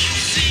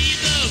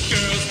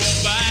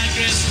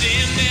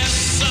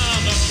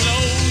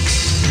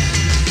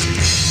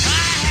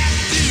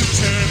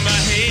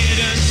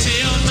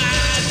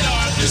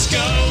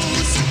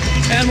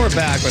 And we're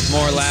back with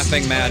more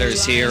Laughing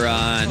Matters here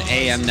on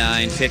AM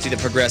 950, the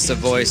progressive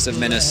voice of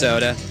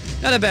Minnesota.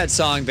 Not a bad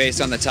song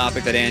based on the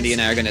topic that Andy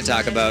and I are going to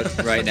talk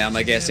about right now.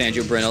 My guest,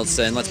 Andrew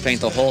Brynildson. Let's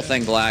paint the whole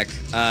thing black.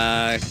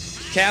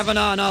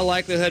 Kavanaugh, in all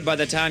likelihood, by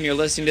the time you're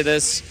listening to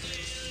this,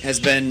 has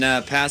been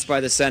passed by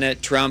the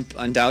Senate. Trump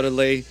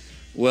undoubtedly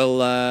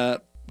will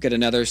get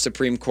another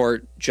Supreme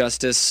Court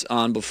justice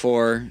on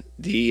before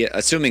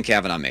assuming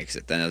Kavanaugh makes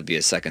it, then it'll be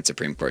a second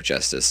Supreme Court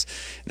justice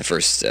in the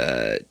first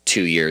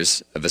 2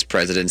 years of his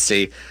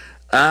presidency.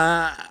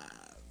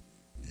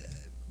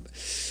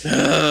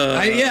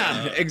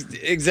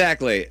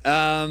 Exactly.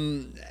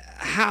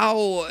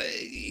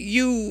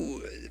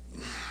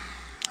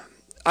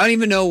 I don't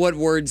even know what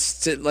words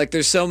to, like,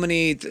 there's so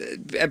many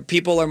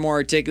people are more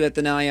articulate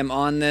than I am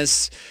on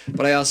this,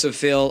 but I also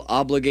feel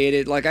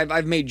obligated. Like,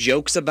 I've made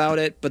jokes about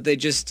it, but they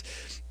just,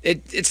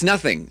 it's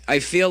nothing. I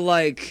feel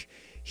like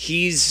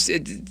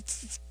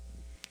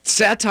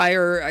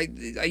satire. I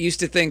used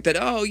to think that,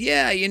 oh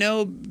yeah,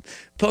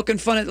 poking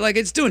fun at, like,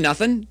 it's doing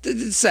nothing.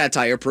 It's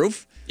satire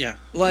proof. Yeah.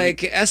 Like,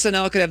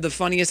 SNL could have the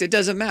funniest, it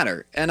doesn't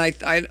matter. And I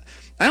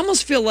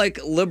almost feel like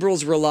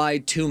liberals rely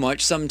too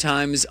much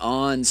sometimes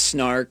on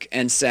snark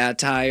and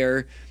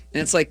satire.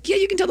 And it's like, yeah,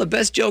 you can tell the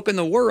best joke in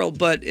the world,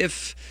 but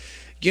if,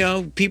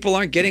 people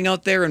aren't getting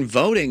out there and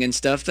voting and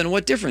stuff, then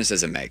what difference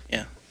does it make?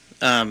 Yeah.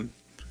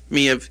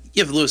 You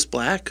have Lewis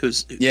Black,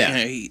 who's,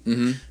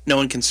 no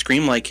one can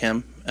scream like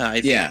him.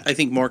 I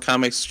think more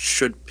comics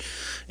should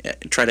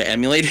try to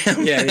emulate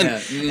him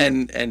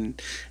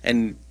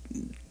and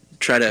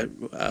try to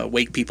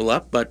wake people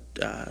up. But,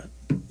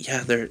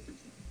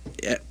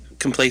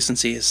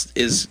 complacency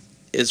is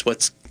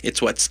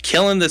what's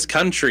killing this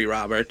country,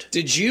 Robert.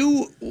 Did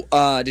you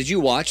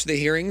watch the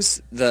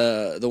hearings,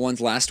 the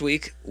ones last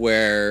week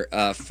where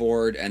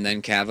Ford and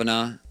then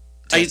Kavanaugh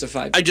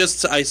testified?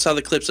 I saw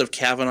the clips of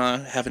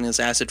Kavanaugh having his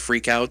acid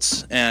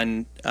freakouts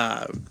and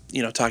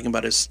talking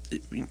about his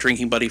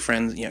drinking buddy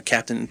friends,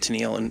 Captain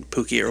Tennille and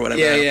Pookie or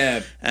whatever.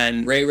 Yeah.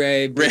 And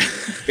Ray,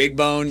 Big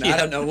Bone. I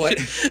don't know what.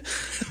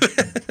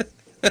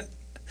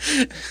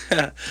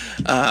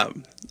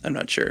 I'm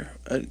not sure.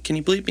 Can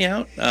you bleep me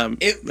out?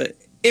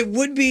 It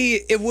would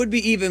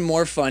be even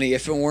more funny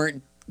if it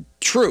weren't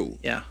true.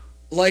 Yeah.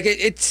 Like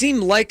it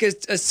seemed like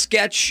a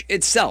sketch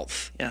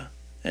itself. Yeah.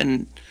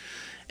 And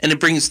and it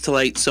brings to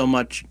light so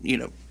much.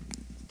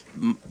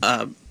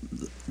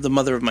 The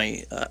mother of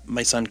my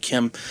son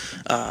Kim,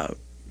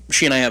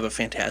 she and I have a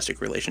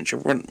fantastic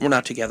relationship. We're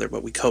not together,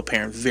 but we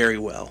co-parent very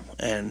well,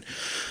 and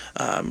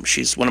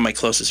she's one of my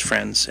closest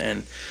friends.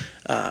 And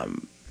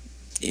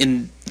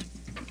in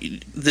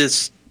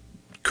this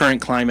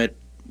current climate,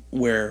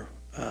 where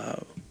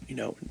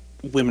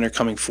women are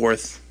coming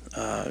forth,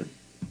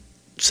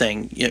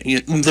 saying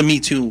the Me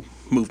Too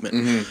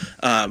movement,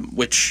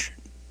 which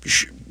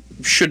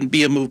shouldn't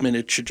be a movement.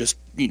 It should just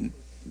it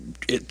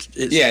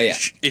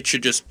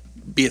should just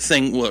be a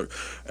thing where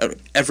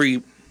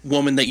every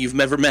woman that you've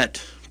ever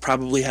met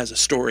probably has a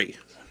story.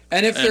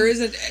 And if there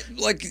isn't,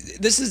 like,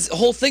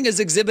 whole thing is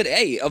Exhibit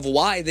A of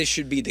why this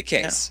should be the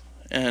case.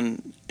 Yeah.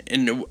 And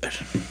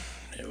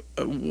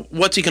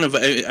what's he going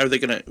to? Are they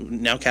going to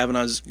now?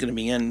 Kavanaugh's going to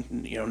be in,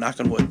 knock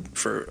on wood,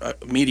 for a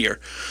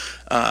meteor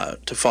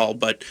to fall.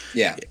 But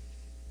yeah,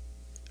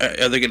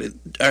 are they going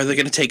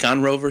to take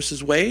on Roe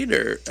versus Wade?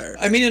 Or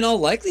I mean, in all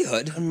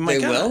likelihood, they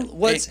will.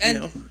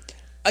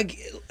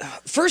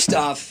 First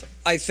off,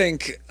 I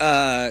think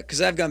because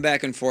I've gone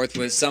back and forth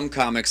with some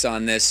comics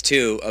on this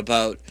too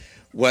about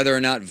whether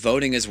or not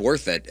voting is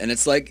worth it, and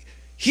it's like,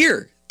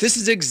 this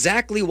is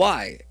exactly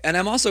why. And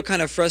I'm also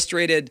kind of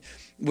frustrated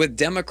with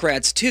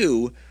Democrats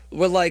too.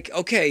 We're like,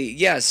 okay,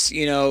 yes,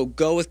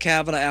 go with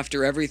Kavanaugh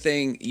after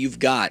everything you've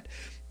got,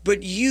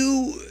 but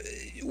you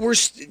were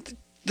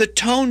the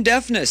tone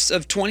deafness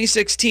of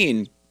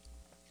 2016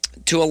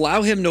 to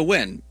allow him to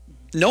win,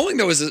 knowing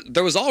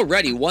there was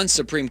already one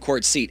Supreme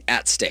Court seat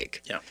at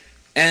stake. Yeah.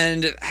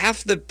 And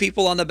half the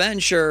people on the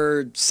bench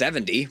are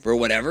 70 or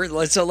whatever.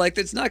 So,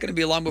 it's not going to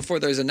be long before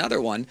there's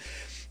another one.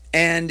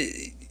 And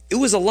it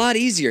was a lot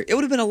easier. It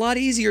would have been a lot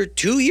easier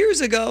 2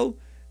 years ago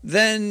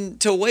than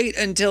to wait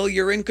until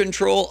you're in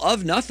control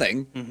of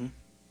nothing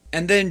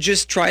and then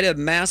just try to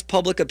mass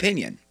public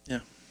opinion. Yeah.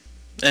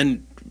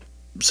 And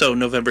so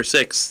November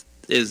 6th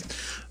is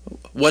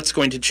what's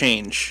going to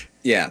change.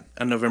 Yeah.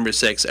 On November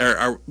 6th.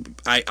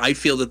 I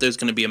feel that there's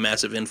going to be a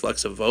massive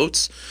influx of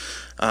votes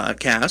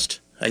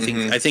cast. I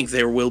think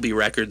there will be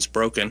records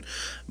broken,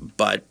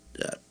 but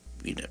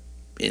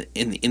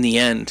in the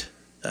end,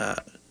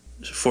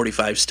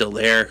 45 still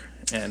there,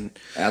 and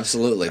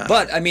absolutely.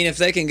 But I mean, if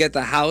they can get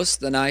the House,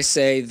 then I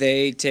say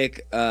they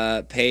take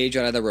a page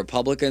out of the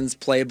Republicans'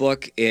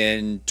 playbook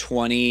in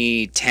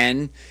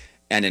 2010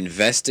 and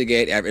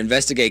investigate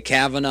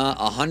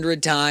Kavanaugh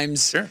 100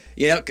 times. Sure.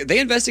 They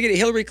investigated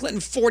Hillary Clinton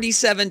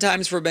 47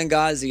 times for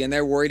Benghazi, and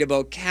they're worried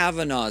about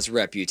Kavanaugh's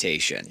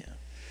reputation.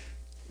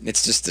 Yeah.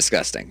 It's just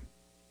disgusting.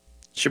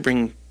 Should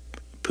bring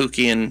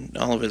Pookie and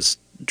all of his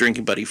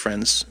drinking buddy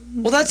friends.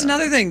 Well, that's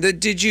another thing.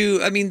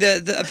 Apparently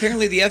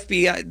the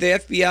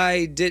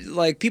FBI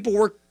did, people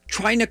were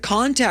trying to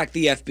contact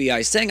the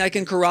FBI saying, I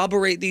can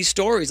corroborate these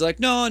stories. Like,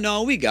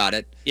 no, we got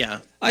it. Yeah.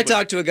 I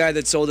talked to a guy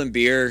that sold him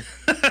beer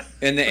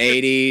in the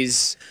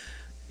 80s,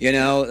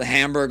 the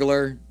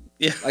Hamburglar.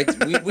 Yeah.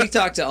 We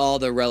talked to all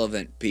the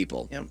relevant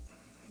people. Yep.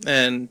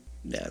 And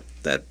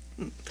that.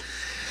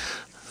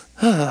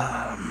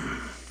 I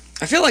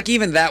feel like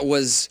even that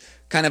was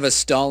kind of a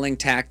stalling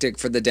tactic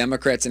for the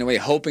Democrats in a way,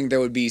 hoping there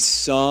would be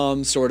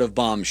some sort of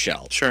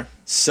bombshell. Sure.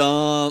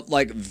 Some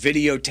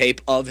videotape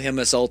of him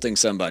assaulting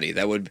somebody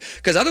that would,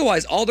 because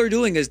otherwise all they're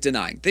doing is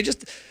denying.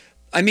 That's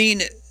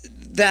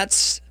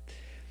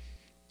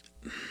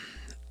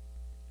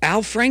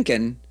Al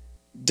Franken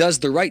does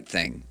the right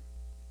thing.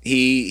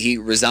 He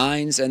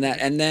resigns and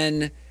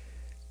then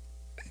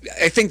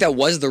I think that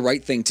was the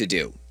right thing to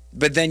do.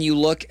 But then you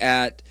look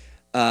at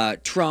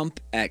Trump,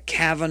 at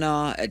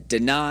Kavanaugh, at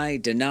deny,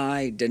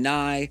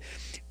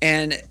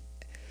 and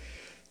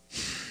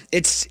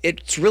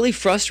it's really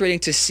frustrating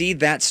to see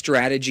that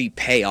strategy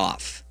pay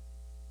off.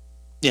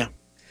 Yeah,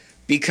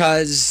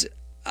 because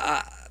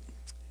what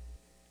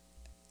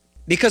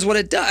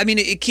it does,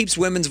 it keeps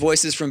women's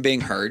voices from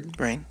being heard,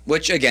 right?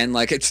 Which again,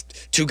 it's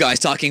two guys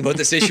talking about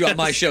this issue on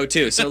my show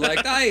too. So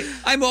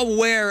I'm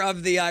aware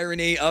of the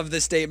irony of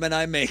the statement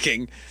I'm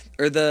making,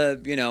 or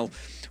the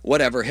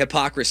whatever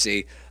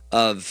hypocrisy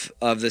of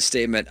the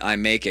statement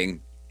I'm making.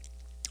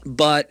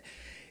 But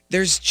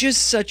there's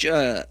just such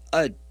a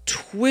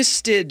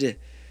twisted,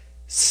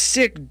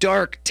 sick,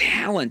 dark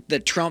talent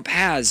that Trump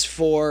has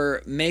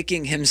for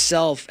making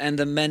himself and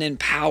the men in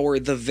power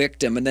the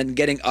victim and then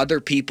getting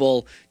other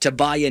people to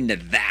buy into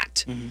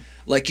that. Mm-hmm.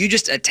 You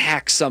just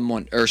attack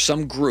someone or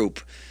some group,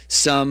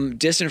 some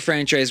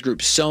disenfranchised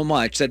group so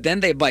much that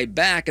then they bite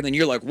back and then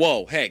you're like,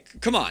 whoa, hey,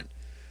 come on,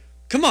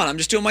 I'm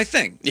just doing my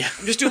thing. Yeah.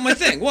 I'm just doing my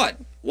thing. What?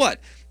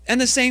 And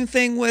the same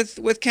thing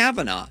with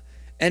Kavanaugh.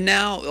 And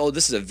now,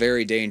 this is a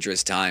very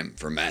dangerous time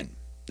for men.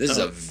 This is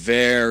a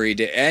very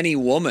any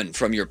woman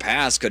from your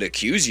past could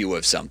accuse you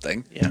of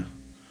something. Yeah.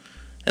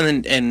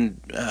 And then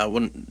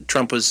when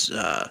Trump was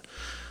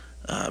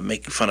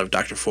making fun of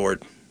Dr.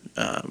 Ford.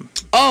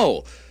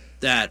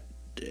 That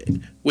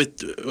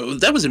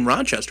was in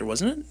Rochester,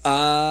 wasn't it?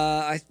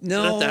 I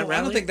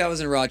don't think that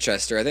was in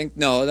Rochester. I think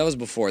that was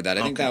before that.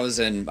 I think that was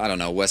in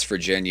West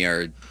Virginia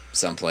or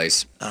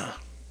someplace.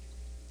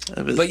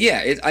 But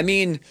yeah, I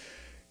mean,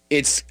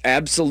 it's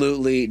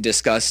absolutely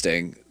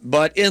disgusting,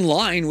 but in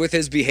line with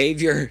his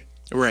behavior.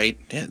 Right.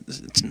 Yeah,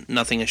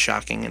 nothing is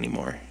shocking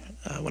anymore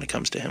when it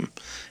comes to him,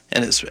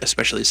 and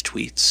especially his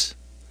tweets.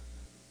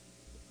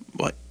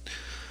 What?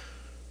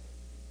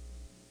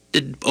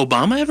 Did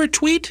Obama ever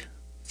tweet?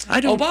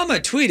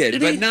 Obama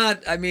tweeted, but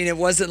not. I mean, it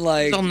wasn't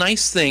like all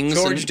nice things.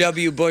 George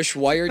W. Bush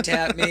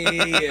wiretap me,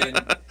 and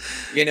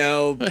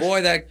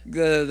boy, that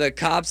the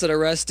cops that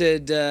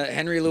arrested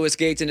Henry Louis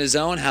Gates in his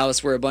own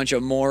house were a bunch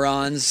of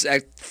morons.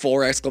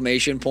 4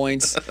 exclamation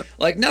points.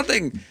 Like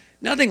nothing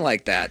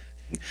like that.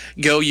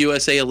 Go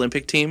USA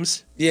Olympic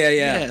teams. Yeah.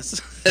 Yes,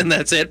 and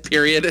that's it.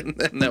 Period.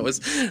 And that was.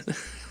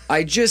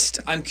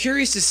 I'm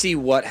curious to see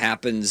what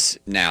happens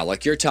now.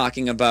 Like you're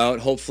talking about,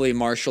 hopefully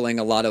marshaling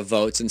a lot of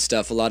votes and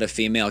stuff, a lot of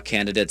female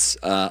candidates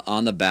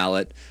on the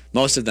ballot,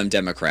 most of them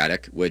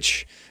Democratic,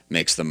 which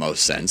makes the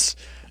most sense.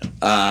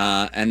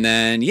 And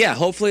then,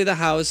 hopefully the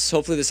House,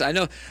 I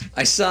know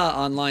I saw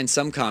online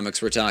some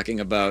comics were talking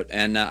about,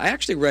 and I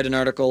actually read an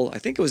article, I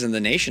think it was in The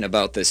Nation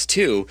about this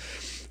too,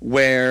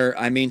 where,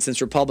 I mean,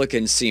 since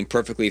Republicans seem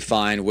perfectly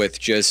fine with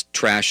just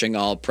trashing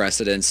all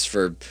precedents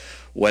for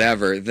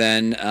whatever,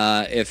 then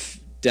if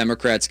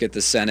Democrats get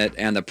the Senate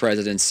and the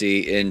presidency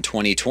in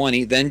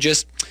 2020, then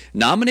just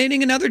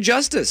nominating another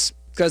justice,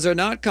 because they're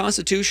not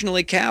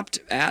constitutionally capped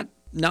at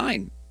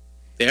 9.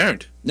 They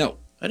aren't? No.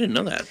 I didn't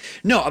know that.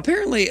 No,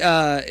 apparently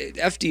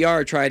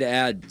FDR tried to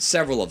add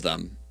several of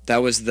them. That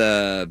was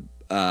the...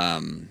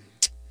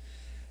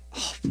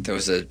 there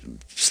was a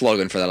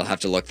slogan for that. I'll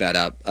have to look that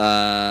up.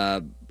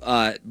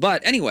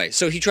 But anyway,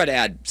 so he tried to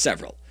add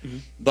several. Mm-hmm.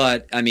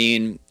 But, I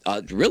mean,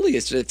 really,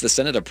 if the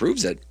Senate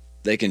approves it,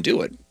 they can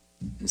do it.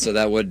 And so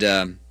that would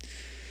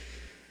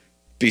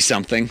be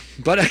something.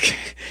 But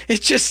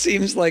it just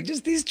seems like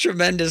just these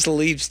tremendous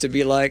leaps to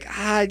be like,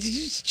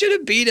 you should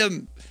have beat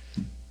him.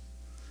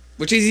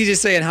 Which is easy to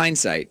say in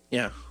hindsight.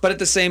 Yeah. But at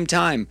the same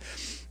time,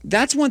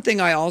 that's one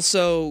thing I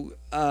also,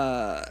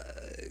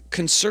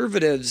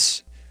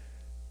 conservatives,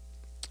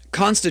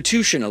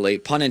 constitutionally,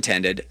 pun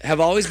intended, have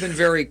always been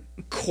very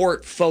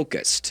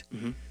court-focused.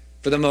 Mm-hmm.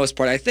 For the most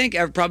part, I think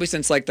probably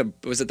since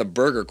the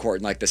Burger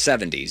Court in like the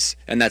 70s,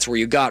 and that's where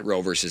you got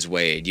Roe versus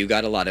Wade. You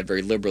got a lot of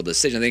very liberal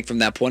decisions. I think from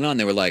that point on,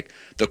 they were like,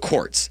 the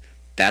courts.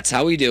 That's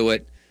how we do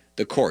it.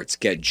 The courts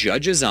get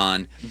judges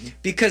on,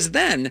 because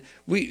then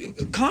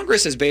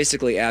Congress has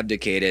basically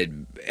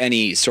abdicated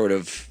any sort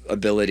of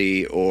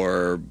ability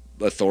or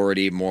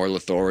authority, moral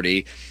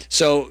authority.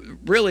 So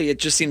really, it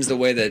just seems the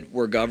way that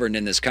we're governed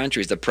in this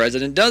country is the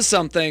president does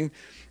something,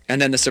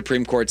 and then the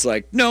Supreme Court's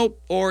like, nope,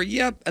 or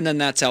yep, and then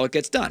that's how it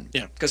gets done.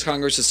 Yeah. Because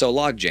Congress is so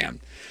log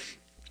jammed.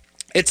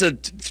 It's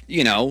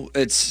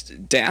it's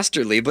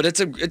dastardly, but it's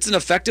an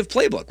effective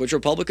playbook, which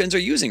Republicans are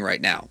using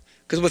right now.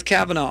 Because with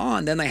Kavanaugh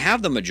on, then they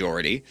have the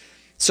majority.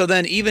 So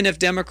then even if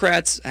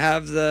Democrats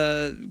have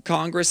the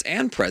Congress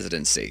and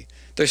presidency,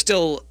 there's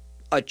still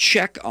a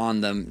check on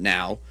them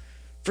now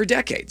for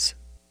decades.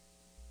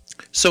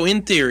 So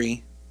in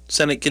theory,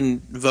 Senate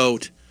can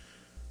vote,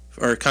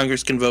 or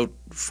Congress can vote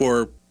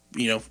for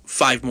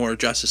 5 more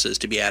justices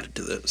to be added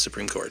to the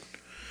Supreme Court.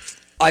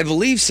 I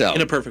believe so.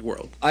 In a perfect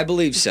world. I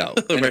believe so.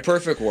 In a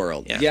perfect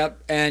world. Yeah.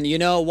 Yep. And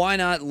why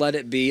not let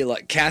it be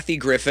like Kathy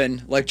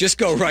Griffin? Like just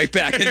go right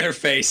back in their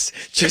face.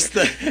 Just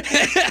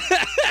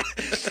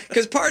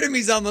because part of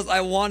me's almost,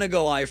 I want to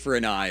go eye for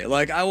an eye.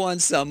 Like I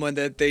want someone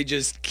that they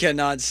just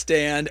cannot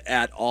stand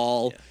at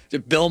all. Yeah.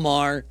 Bill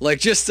Maher, like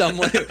just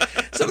someone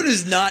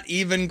who's not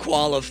even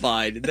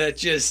qualified. That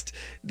just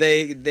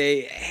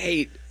they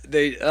hate.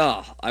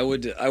 I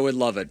would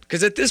love it.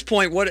 Because at this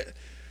point,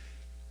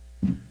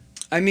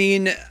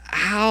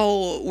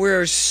 how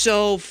we're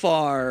so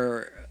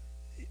far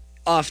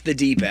off the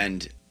deep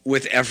end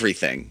with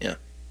everything. Yeah.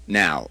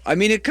 Now, I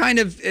mean,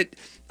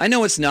 I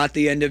know it's not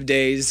the end of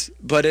days,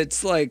 but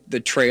it's like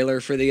the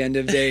trailer for the end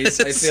of days.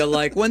 I feel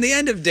like when the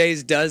end of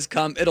days does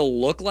come,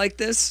 it'll look like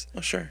this. Oh,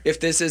 sure. If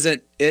this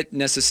isn't it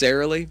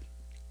necessarily.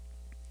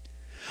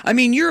 I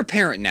mean, you're a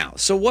parent now,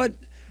 so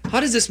how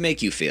does this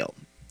make you feel?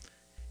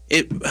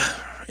 It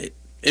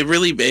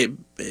really,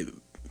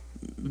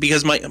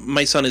 because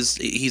my son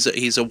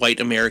he's a white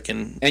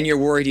American, and you're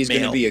worried he's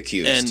going to male. be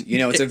accused. And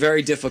it's a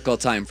very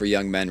difficult time for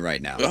young men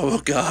right now. Oh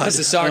God! This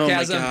is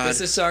sarcasm. Oh my God. This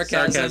is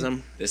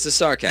sarcasm. This is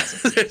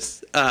sarcasm.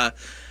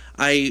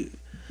 I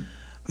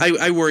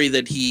worry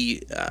that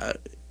he.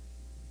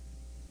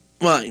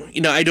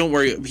 I don't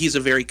worry. He's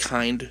a very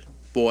kind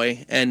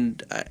boy,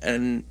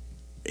 and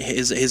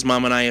his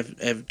mom and I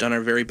have done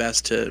our very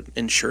best to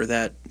ensure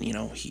that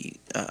he.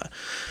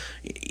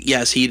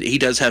 Yes, he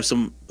does have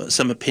some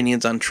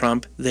opinions on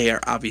Trump. They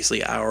are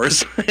obviously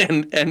ours,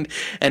 and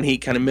he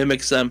kind of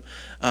mimics them.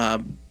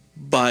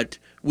 But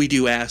we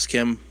do ask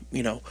him,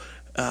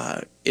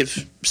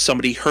 if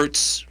somebody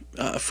hurts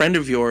a friend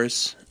of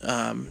yours,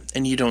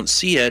 and you don't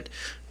see it,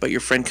 but your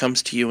friend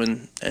comes to you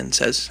and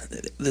says,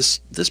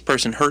 this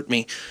person hurt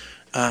me.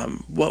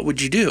 What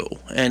would you do?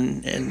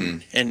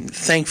 And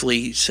thankfully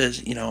he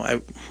says,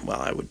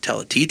 I would tell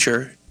a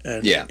teacher.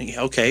 And, Yeah.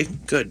 Okay,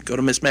 good. Go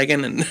to Miss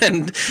Megan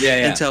and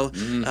tell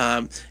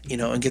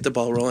and get the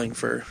ball rolling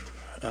for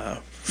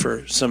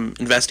some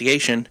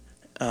investigation.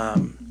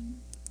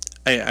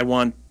 I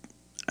want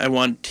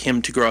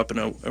him to grow up in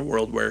a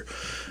world where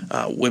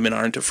women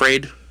aren't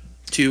afraid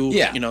to,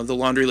 the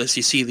laundry list.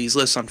 You see these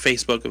lists on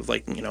Facebook of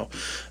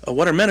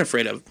what are men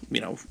afraid of?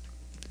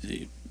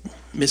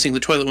 Missing the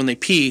toilet when they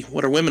pee.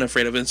 What are women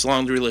afraid of? And it's a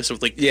laundry list of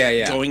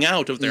going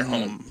out of their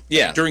home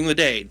during the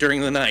day,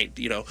 during the night.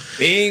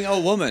 Being a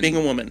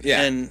woman.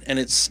 Yeah. And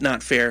it's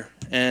not fair.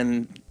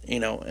 And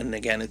and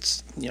again,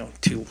 it's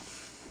two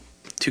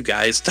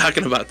guys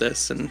talking about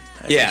this, and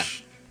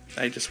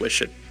I just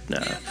wish it.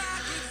 A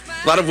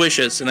lot of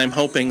wishes, and I'm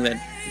hoping that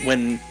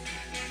when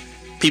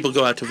people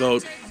go out to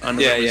vote on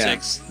November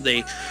 6th,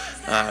 they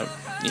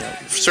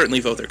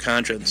certainly vote their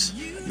conscience,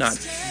 not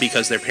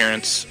because their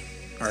parents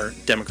are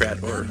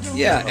Democrat or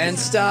and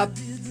stop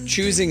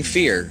choosing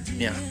fear.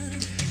 Yeah.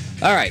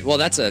 All right. Well,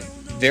 that's a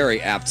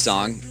very apt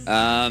song.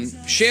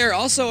 Cher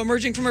also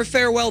emerging from her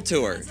farewell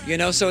tour.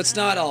 So it's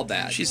not all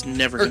bad. She's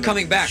never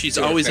coming back. She's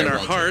always in our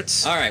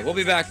hearts. All right. We'll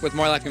be back with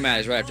more Laughing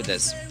Matters right after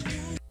this.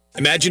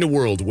 Imagine a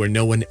world where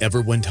no one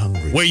ever went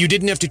hungry, where you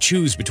didn't have to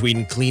choose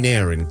between clean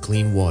air and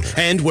clean water,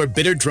 and where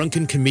bitter,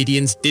 drunken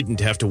comedians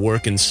didn't have to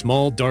work in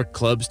small, dark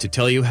clubs to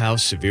tell you how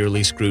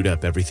severely screwed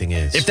up everything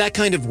is. If that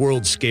kind of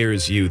world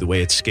scares you the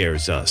way it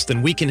scares us,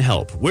 then we can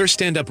help. We're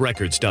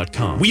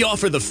StandUpRecords.com. We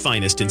offer the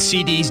finest in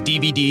CDs,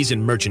 DVDs,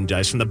 and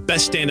merchandise from the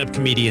best stand-up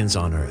comedians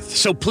on earth.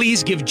 So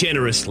please give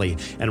generously,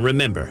 and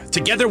remember,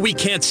 together we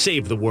can't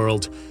save the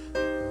world.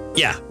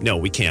 Yeah, no,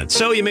 we can't.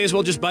 So you may as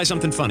well just buy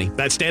something funny.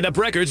 That's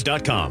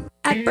StandUpRecords.com.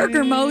 At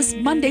Burger Mo's,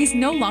 Mondays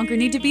no longer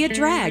need to be a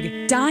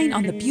drag. Dine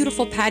on the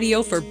beautiful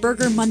patio for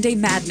Burger Monday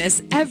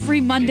Madness every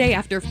Monday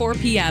after 4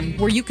 p.m.,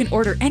 where you can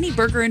order any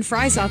burger and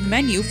fries off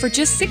menu for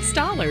just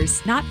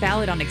 $6. Not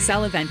valid on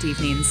Excel event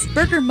evenings.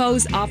 Burger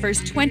Mo's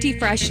offers 20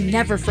 fresh,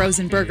 never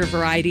frozen burger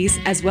varieties,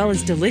 as well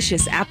as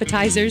delicious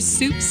appetizers,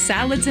 soups,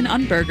 salads, and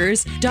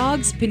unburgers,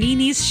 dogs,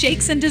 paninis,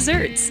 shakes, and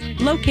desserts.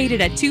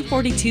 Located at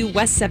 242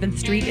 West 7th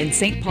Street in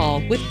St.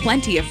 Paul, with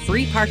plenty of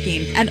free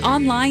parking, and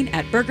online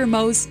at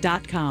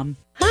burgermos.com.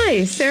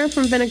 Hi, Sarah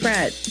from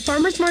Vinaigrette.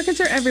 Farmers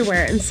markets are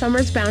everywhere and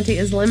summer's bounty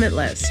is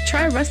limitless.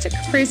 Try a rustic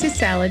caprese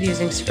salad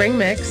using spring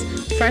mix,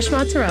 fresh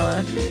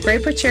mozzarella,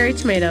 grape or cherry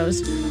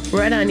tomatoes,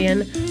 red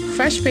onion,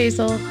 fresh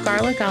basil,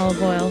 garlic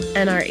olive oil,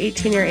 and our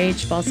 18-year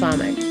aged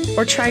balsamic.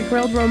 Or try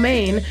grilled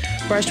romaine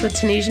brushed with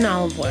Tunisian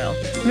olive oil.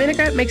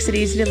 Vinaigrette makes it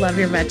easy to love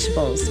your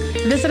vegetables.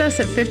 Visit us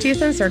at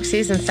 50th and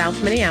Xerxes in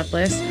South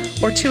Minneapolis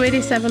or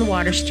 287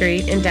 Water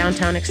Street in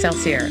downtown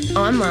Excelsior.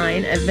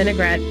 Online at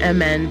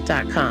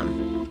vinaigrettemn.com.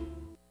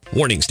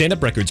 Warning,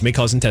 stand-up records may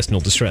cause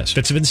intestinal distress,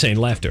 fits of insane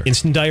laughter,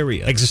 instant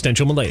diarrhea,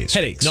 existential malaise,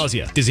 headaches,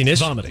 nausea, dizziness,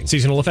 vomiting,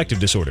 seasonal affective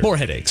disorder, more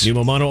headaches,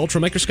 pneumomono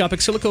ultramicroscopic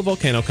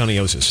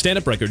silicovolcanoconiosis.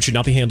 Stand-up records should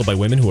not be handled by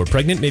women who are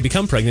pregnant, may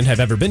become pregnant, have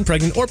ever been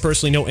pregnant, or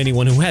personally know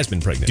anyone who has been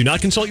pregnant. Do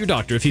not consult your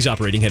doctor if he's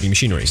operating heavy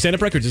machinery.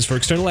 Stand-up records is for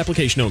external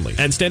application only.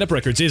 And stand-up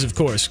records is, of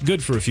course,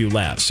 good for a few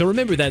laughs. So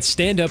remember that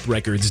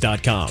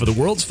standuprecords.com for the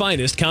world's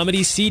finest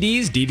comedy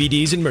CDs,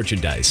 DVDs, and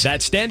merchandise.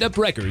 That's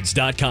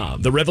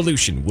standuprecords.com. The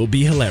revolution will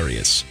be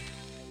hilarious.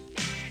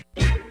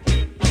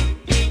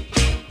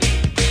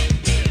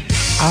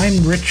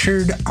 I'm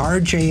Richard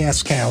R.J.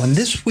 Escal, and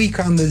this week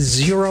on the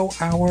Zero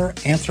Hour,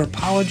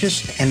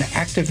 anthropologist and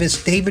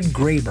activist David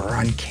Graeber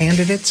on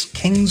candidates,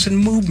 kings, and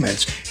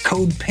movements,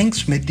 Code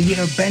Pink's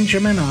Medea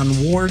Benjamin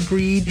on war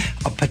greed,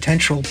 a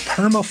potential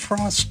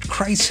permafrost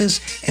crisis,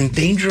 and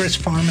dangerous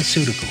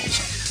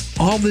pharmaceuticals.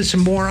 All this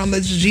and more on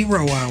the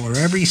Zero Hour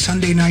every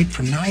Sunday night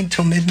from 9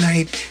 till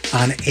midnight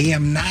on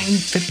AM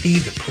 950,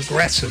 the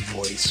progressive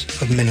voice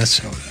of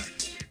Minnesota.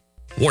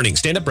 Warning,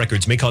 stand-up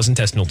records may cause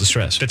intestinal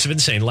distress, fits of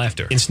insane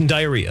laughter, instant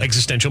diarrhea,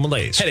 existential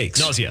malaise, headaches,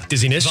 nausea,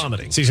 dizziness,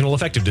 vomiting, seasonal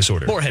affective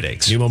disorder, more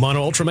headaches,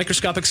 pneumomono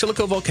ultramicroscopic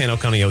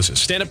silicovolcanoconiosis.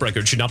 Stand-up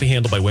records should not be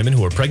handled by women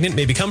who are pregnant,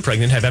 may become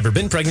pregnant, have ever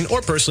been pregnant,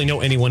 or personally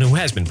know anyone who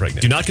has been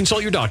pregnant. Do not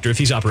consult your doctor if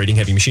he's operating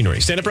heavy machinery.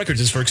 Stand-up records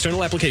is for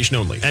external application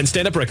only. And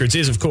stand-up records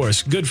is, of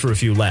course, good for a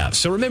few laughs.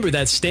 So remember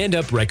that's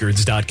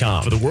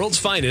standuprecords.com for the world's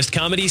finest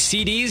comedy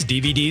CDs,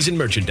 DVDs, and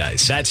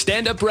merchandise. That's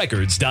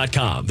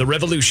standuprecords.com. The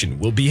revolution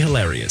will be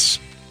hilarious.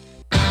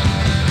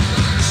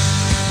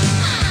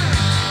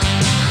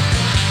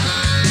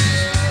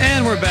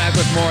 And we're back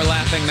with more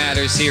Laughing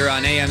Matters here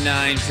on AM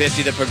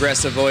 950, the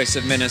progressive voice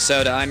of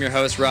Minnesota. I'm your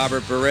host,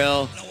 Robert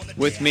Burrill.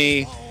 With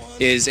me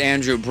is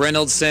Andrew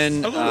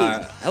Brynildson.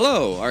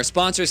 Hello. Our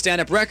sponsor,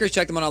 Stand Up Records.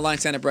 Check them out online,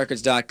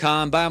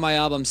 standuprecords.com. Buy my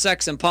album,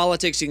 Sex and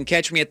Politics. You can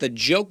catch me at the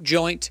Joke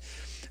Joint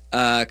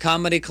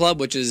Comedy Club,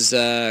 which is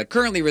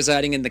currently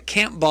residing in the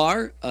Camp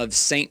Bar of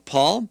St.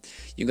 Paul.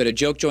 You can go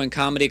to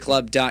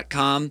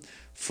jokejointcomedyclub.com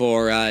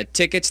for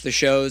tickets. The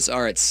shows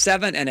are at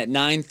 7 and at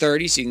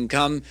 9:30, so you can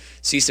come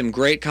see some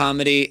great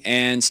comedy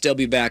and still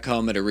be back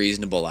home at a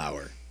reasonable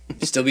hour. You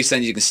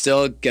can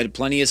still get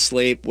plenty of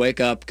sleep, wake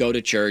up, go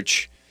to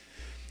church.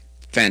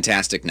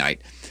 Fantastic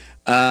night.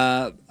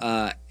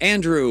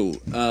 Andrew,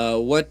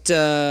 what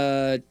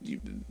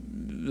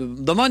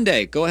the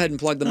Monday. Go ahead and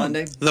plug the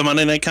Monday. The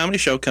Monday Night Comedy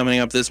Show coming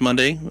up this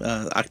Monday,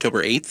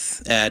 October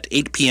 8th at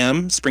 8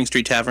 p.m. Spring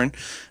Street Tavern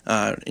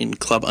in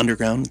Club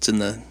Underground. It's in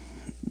the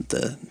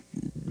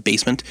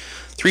basement,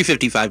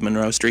 355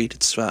 Monroe Street.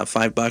 It's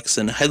 $5,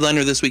 and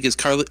headliner this week is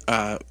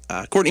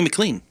Courtney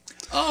McLean.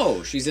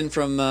 Oh, she's in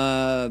from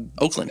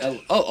Oakland.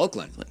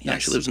 Oakland. Yeah,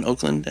 Nice. she lives in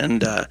Oakland,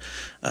 and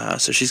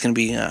so she's going to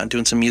be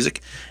doing some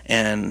music,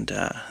 and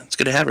it's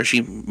good to have her.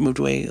 She moved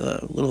away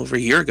a little over a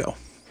year ago,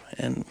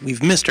 and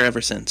we've missed her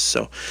ever since.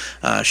 So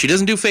she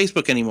doesn't do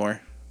Facebook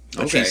anymore.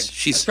 But Okay.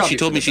 she Probably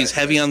told for me the she's best,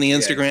 heavy on the yeah.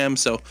 Instagram,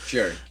 so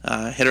Sure.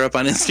 hit her up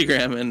on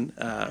Instagram,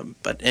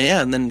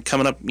 and then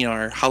coming up,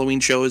 our Halloween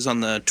show is on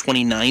the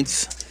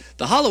 29th.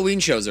 The Halloween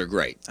shows are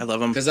great. I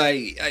love them because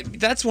I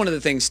that's one of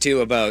the things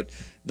too about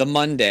the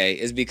Monday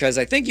is because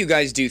I think you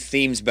guys do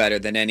themes better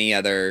than any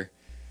other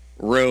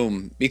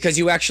room because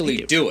you actually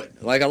do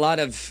it. Like a lot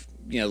of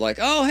like,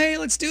 oh hey,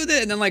 let's do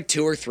this, and then like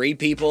 2 or 3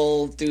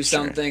 people do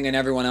something, and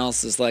everyone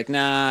else is like,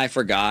 nah, I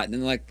forgot, and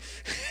then like,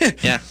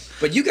 yeah.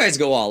 But you guys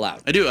go all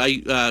out. I do.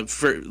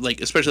 For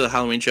especially the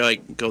Halloween show, I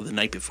go the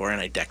night before and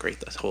I decorate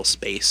the whole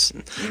space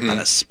and a lot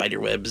of spider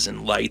webs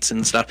and lights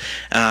and stuff.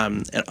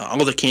 And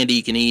all the candy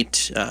you can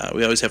eat.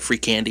 We always have free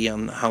candy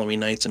on the Halloween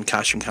nights and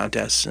costume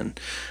contests. And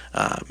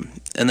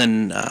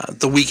then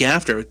the week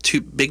after,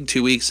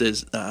 2 weeks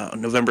is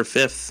November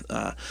 5th.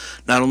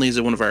 Not only is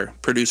it one of our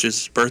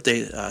producers'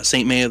 birthday,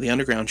 St. May of the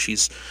Underground,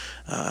 she's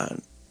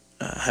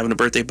having a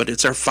birthday, but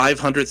it's our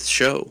 500th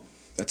show.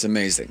 That's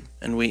amazing.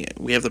 And we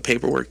have the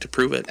paperwork to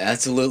prove it.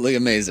 Absolutely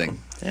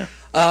amazing. Yeah.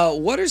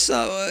 What are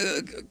some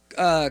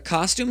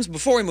costumes?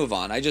 Before we move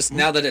on,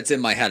 now that it's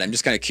in my head, I'm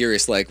just kind of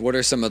curious. Like, what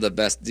are some of the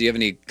best? Do you have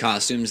any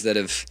costumes that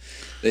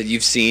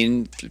you've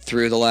seen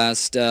through the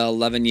last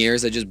 11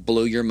 years that just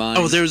blew your mind?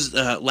 Oh, there's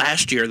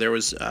last year there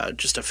was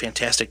just a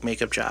fantastic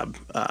makeup job.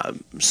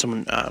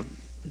 Someone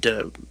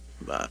did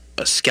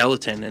a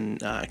skeleton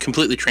and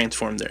completely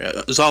transformed there.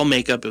 It was all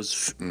makeup. It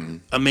was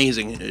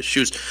amazing.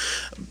 She was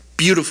a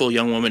beautiful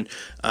young woman,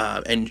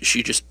 and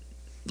she just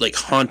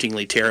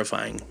hauntingly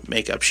terrifying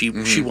makeup.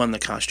 She won the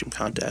costume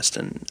contest,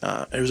 and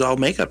it was all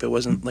makeup. It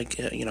wasn't like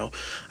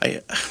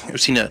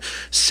I've seen a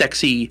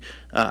sexy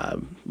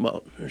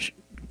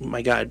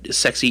my God,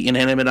 sexy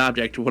inanimate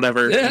object,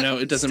 whatever.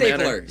 It doesn't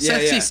matter.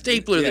 Sexy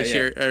stapler this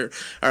year,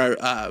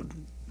 or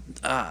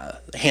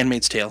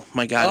Handmaid's Tale.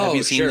 My God, have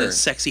you seen the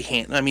sexy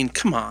hand? I mean,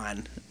 come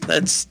on,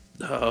 that's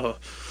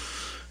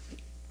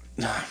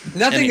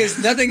nothing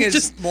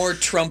is more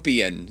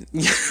Trumpian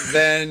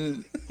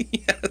than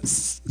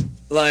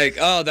like,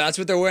 oh, that's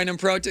what they're wearing in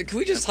protest. Can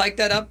we just hike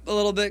that up a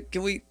little bit?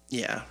 Can we?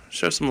 Yeah,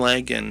 show some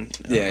leg and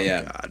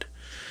God.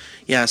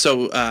 Yeah,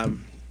 so I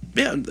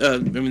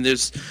mean,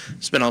 there's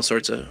been all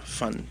sorts of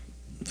fun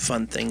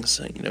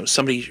things.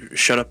 Somebody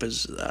showed up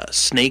as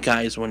Snake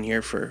Eyes one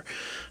year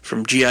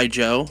from G.I.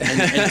 Joe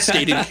and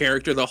stayed in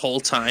character the whole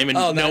time, and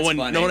no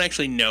one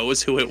actually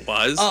knows who it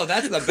was. Oh,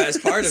 that's the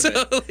best part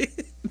of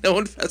it. No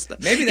one fessed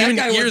up. Maybe that Even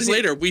guy years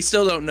later, we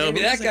still don't know.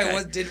 Maybe that guy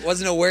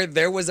wasn't aware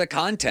there was a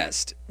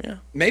contest. Yeah.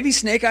 Maybe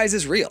Snake Eyes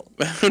is real.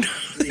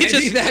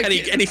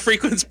 He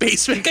frequents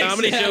basement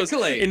comedy shows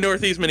in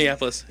Northeast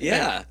Minneapolis.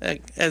 Yeah,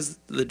 as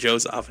the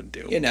Joes often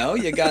do. You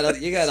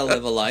gotta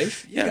live a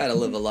life. You gotta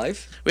live a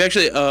life. We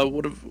actually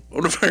one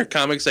of our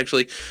comics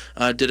actually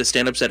did a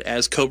stand-up set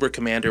as Cobra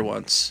Commander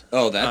once.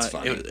 Oh, that's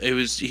funny.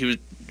 He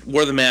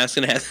wore the mask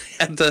and had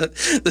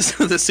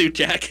the suit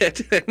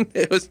jacket, and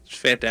it was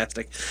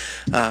fantastic.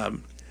 I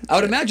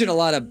would imagine a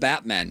lot of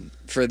Batman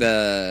for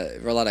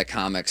a lot of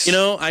comics.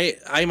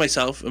 I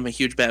myself am a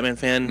huge Batman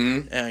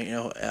fan.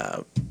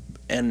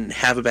 And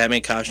have a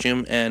Batman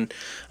costume, and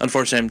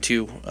unfortunately, I'm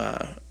too.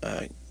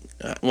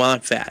 I'm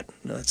fat.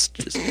 That's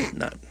just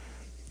not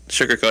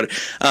sugarcoated.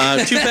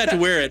 Too fat to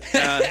wear it.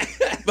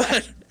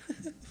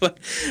 But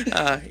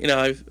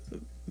I've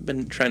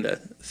been trying to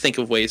think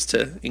of ways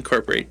to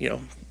incorporate.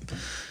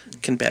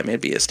 Can Batman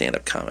be a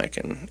stand-up comic?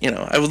 And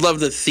I would love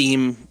the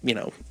theme.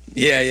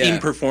 Theme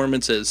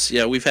performances.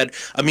 Yeah, we've had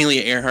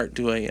Amelia Earhart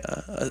do a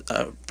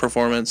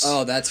performance.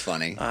 Oh, that's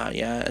funny.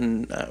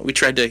 And we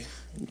tried to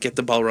get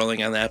the ball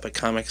rolling on that, but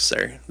comics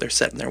they're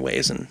set in their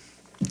ways, and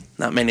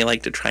not many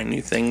like to try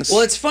new things.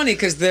 Well, it's funny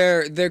because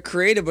they're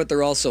creative, but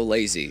they're also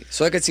lazy.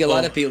 So I could see a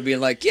lot of people being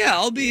like, "Yeah,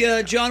 I'll be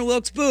John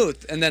Wilkes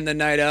Booth," and then the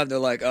night of, they're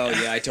like, "Oh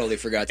yeah, I totally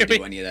forgot to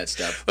do any of that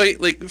stuff."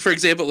 Like for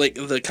example, like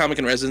the Comic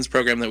in Residence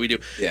program that we do.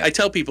 Yeah. I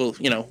tell people,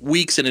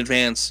 weeks in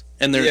advance,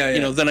 and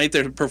they're the night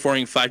they're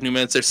performing 5 new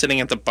minutes, they're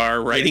sitting at the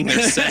bar writing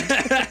their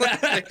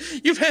set.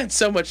 You've had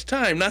so much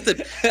time. Not that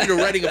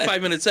writing a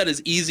 5-minute set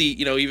is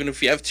easy. Even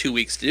if you have 2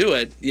 weeks to do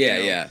it.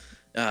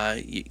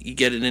 You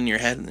get it in your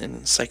head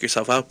and psych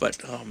yourself out, but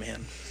oh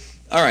man.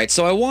 All right,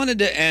 so I wanted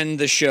to end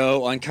the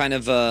show on kind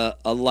of a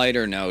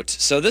lighter note.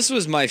 So this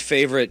was my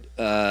favorite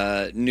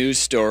news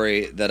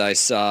story that I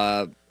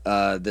saw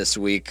this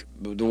week.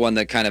 The one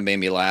that kind of made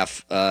me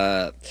laugh.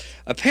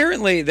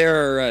 Apparently,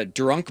 there are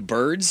drunk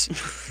birds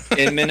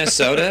in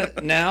Minnesota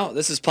now.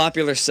 This is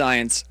Popular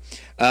Science.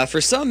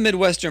 For some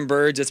Midwestern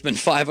birds, it's been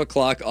 5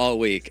 o'clock all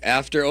week.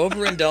 After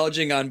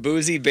overindulging on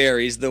boozy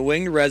berries, the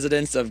winged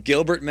residents of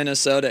Gilbert,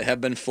 Minnesota have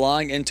been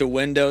flying into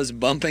windows,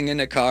 bumping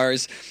into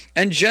cars,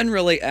 and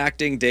generally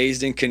acting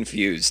dazed and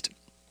confused.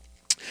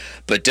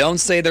 But don't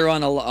say they're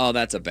on a... Oh,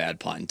 that's a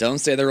bad pun. Don't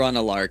say they're on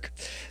a lark.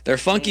 Their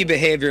funky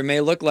behavior may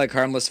look like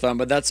harmless fun,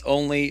 but that's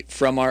only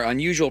from our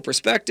unusual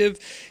perspective.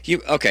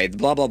 Okay,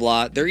 blah, blah,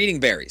 blah. They're eating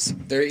berries.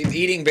 They're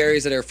eating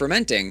berries that are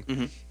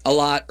fermenting a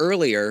lot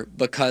earlier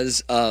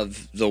because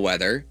of the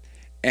weather,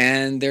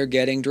 and they're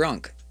getting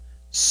drunk.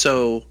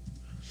 So,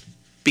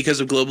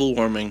 because of global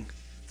warming,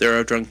 there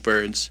are drunk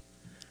birds,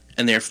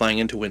 and they're flying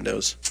into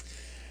windows.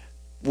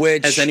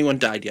 Has anyone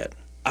died yet?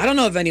 I don't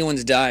know if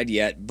anyone's died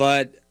yet,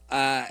 but...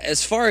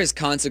 as far as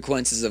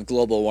consequences of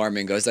global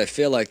warming goes, I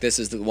feel like this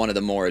is one of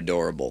the more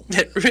adorable.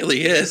 It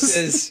really is. This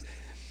is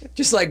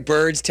just like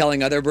birds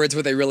telling other birds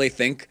what they really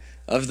think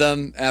of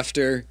them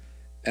after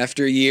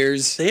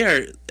years. They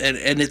are,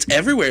 and it's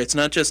everywhere. It's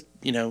not just,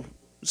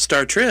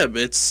 Star Trib.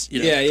 It's,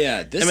 This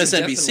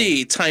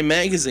MSNBC, Time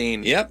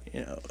Magazine. Yep.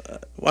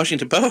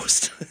 Washington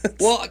Post.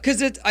 Well,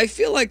 because I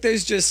feel like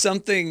there's just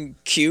something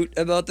cute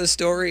about the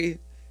story.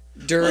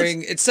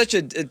 It's such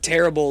a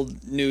terrible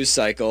news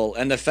cycle,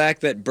 and the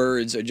fact that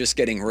birds are just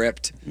getting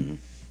ripped,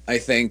 I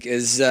think,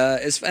 is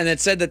and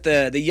it said that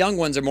the young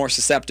ones are more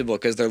susceptible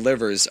because their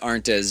livers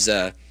aren't as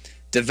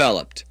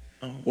developed.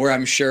 Where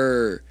I'm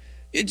sure,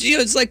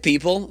 it's like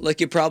people,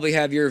 like you probably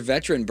have your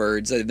veteran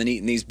birds that have been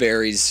eating these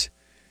berries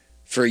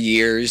for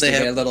years. They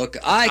have a little.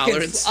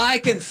 I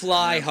can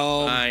fly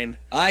home. Fine.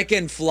 I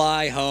can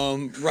fly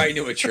home right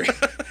into a tree.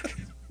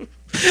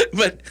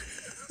 But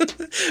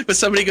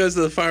somebody goes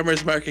to the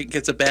farmer's market and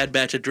gets a bad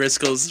batch of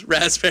Driscoll's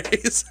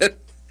raspberries,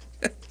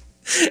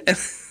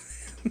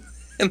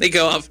 and they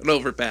go off an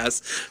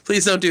overpass.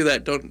 Please don't do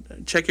that.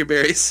 Don't check your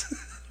berries.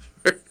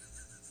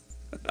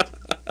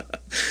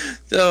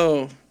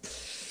 So,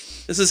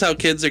 this is how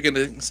kids are going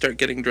to start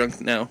getting drunk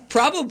now.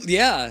 Probably,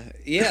 yeah.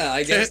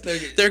 I guess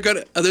there's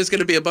going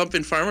to be a bump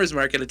in farmer's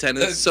market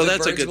attendance, so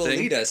that's a good will thing.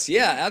 Lead us.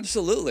 Yeah,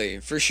 absolutely,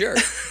 for sure.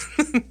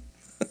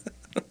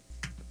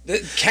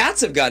 The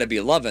cats have got to be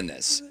loving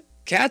this.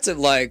 Cats have,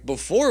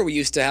 before we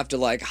used to have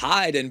to,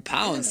 hide and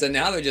pounce, and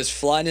now they're just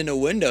flying into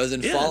windows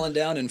and falling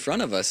down in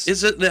front of us.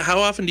 How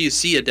often do you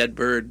see a dead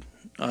bird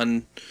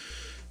on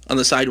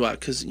the sidewalk?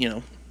 Because,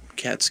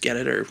 cats get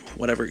it or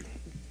whatever.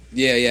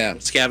 Yeah.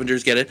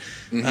 Scavengers get it.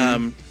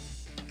 And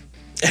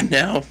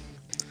now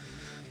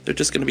they're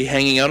just going to be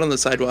hanging out on the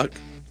sidewalk,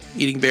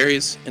 eating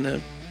berries in a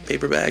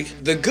paper bag.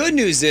 The good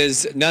news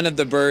is none of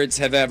the birds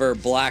have ever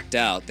blacked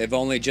out. They've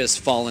only just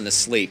fallen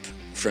asleep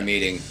from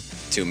eating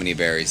too many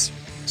berries.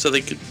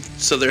 They don't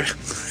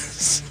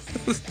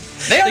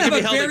have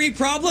a berry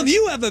problem.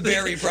 You have a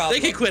berry problem.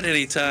 They can quit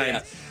any time.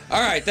 Yeah.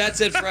 All right,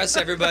 that's it for us,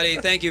 everybody.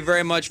 Thank you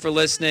very much for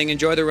listening.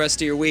 Enjoy the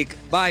rest of your week.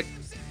 Bye.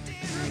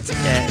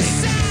 Yeah.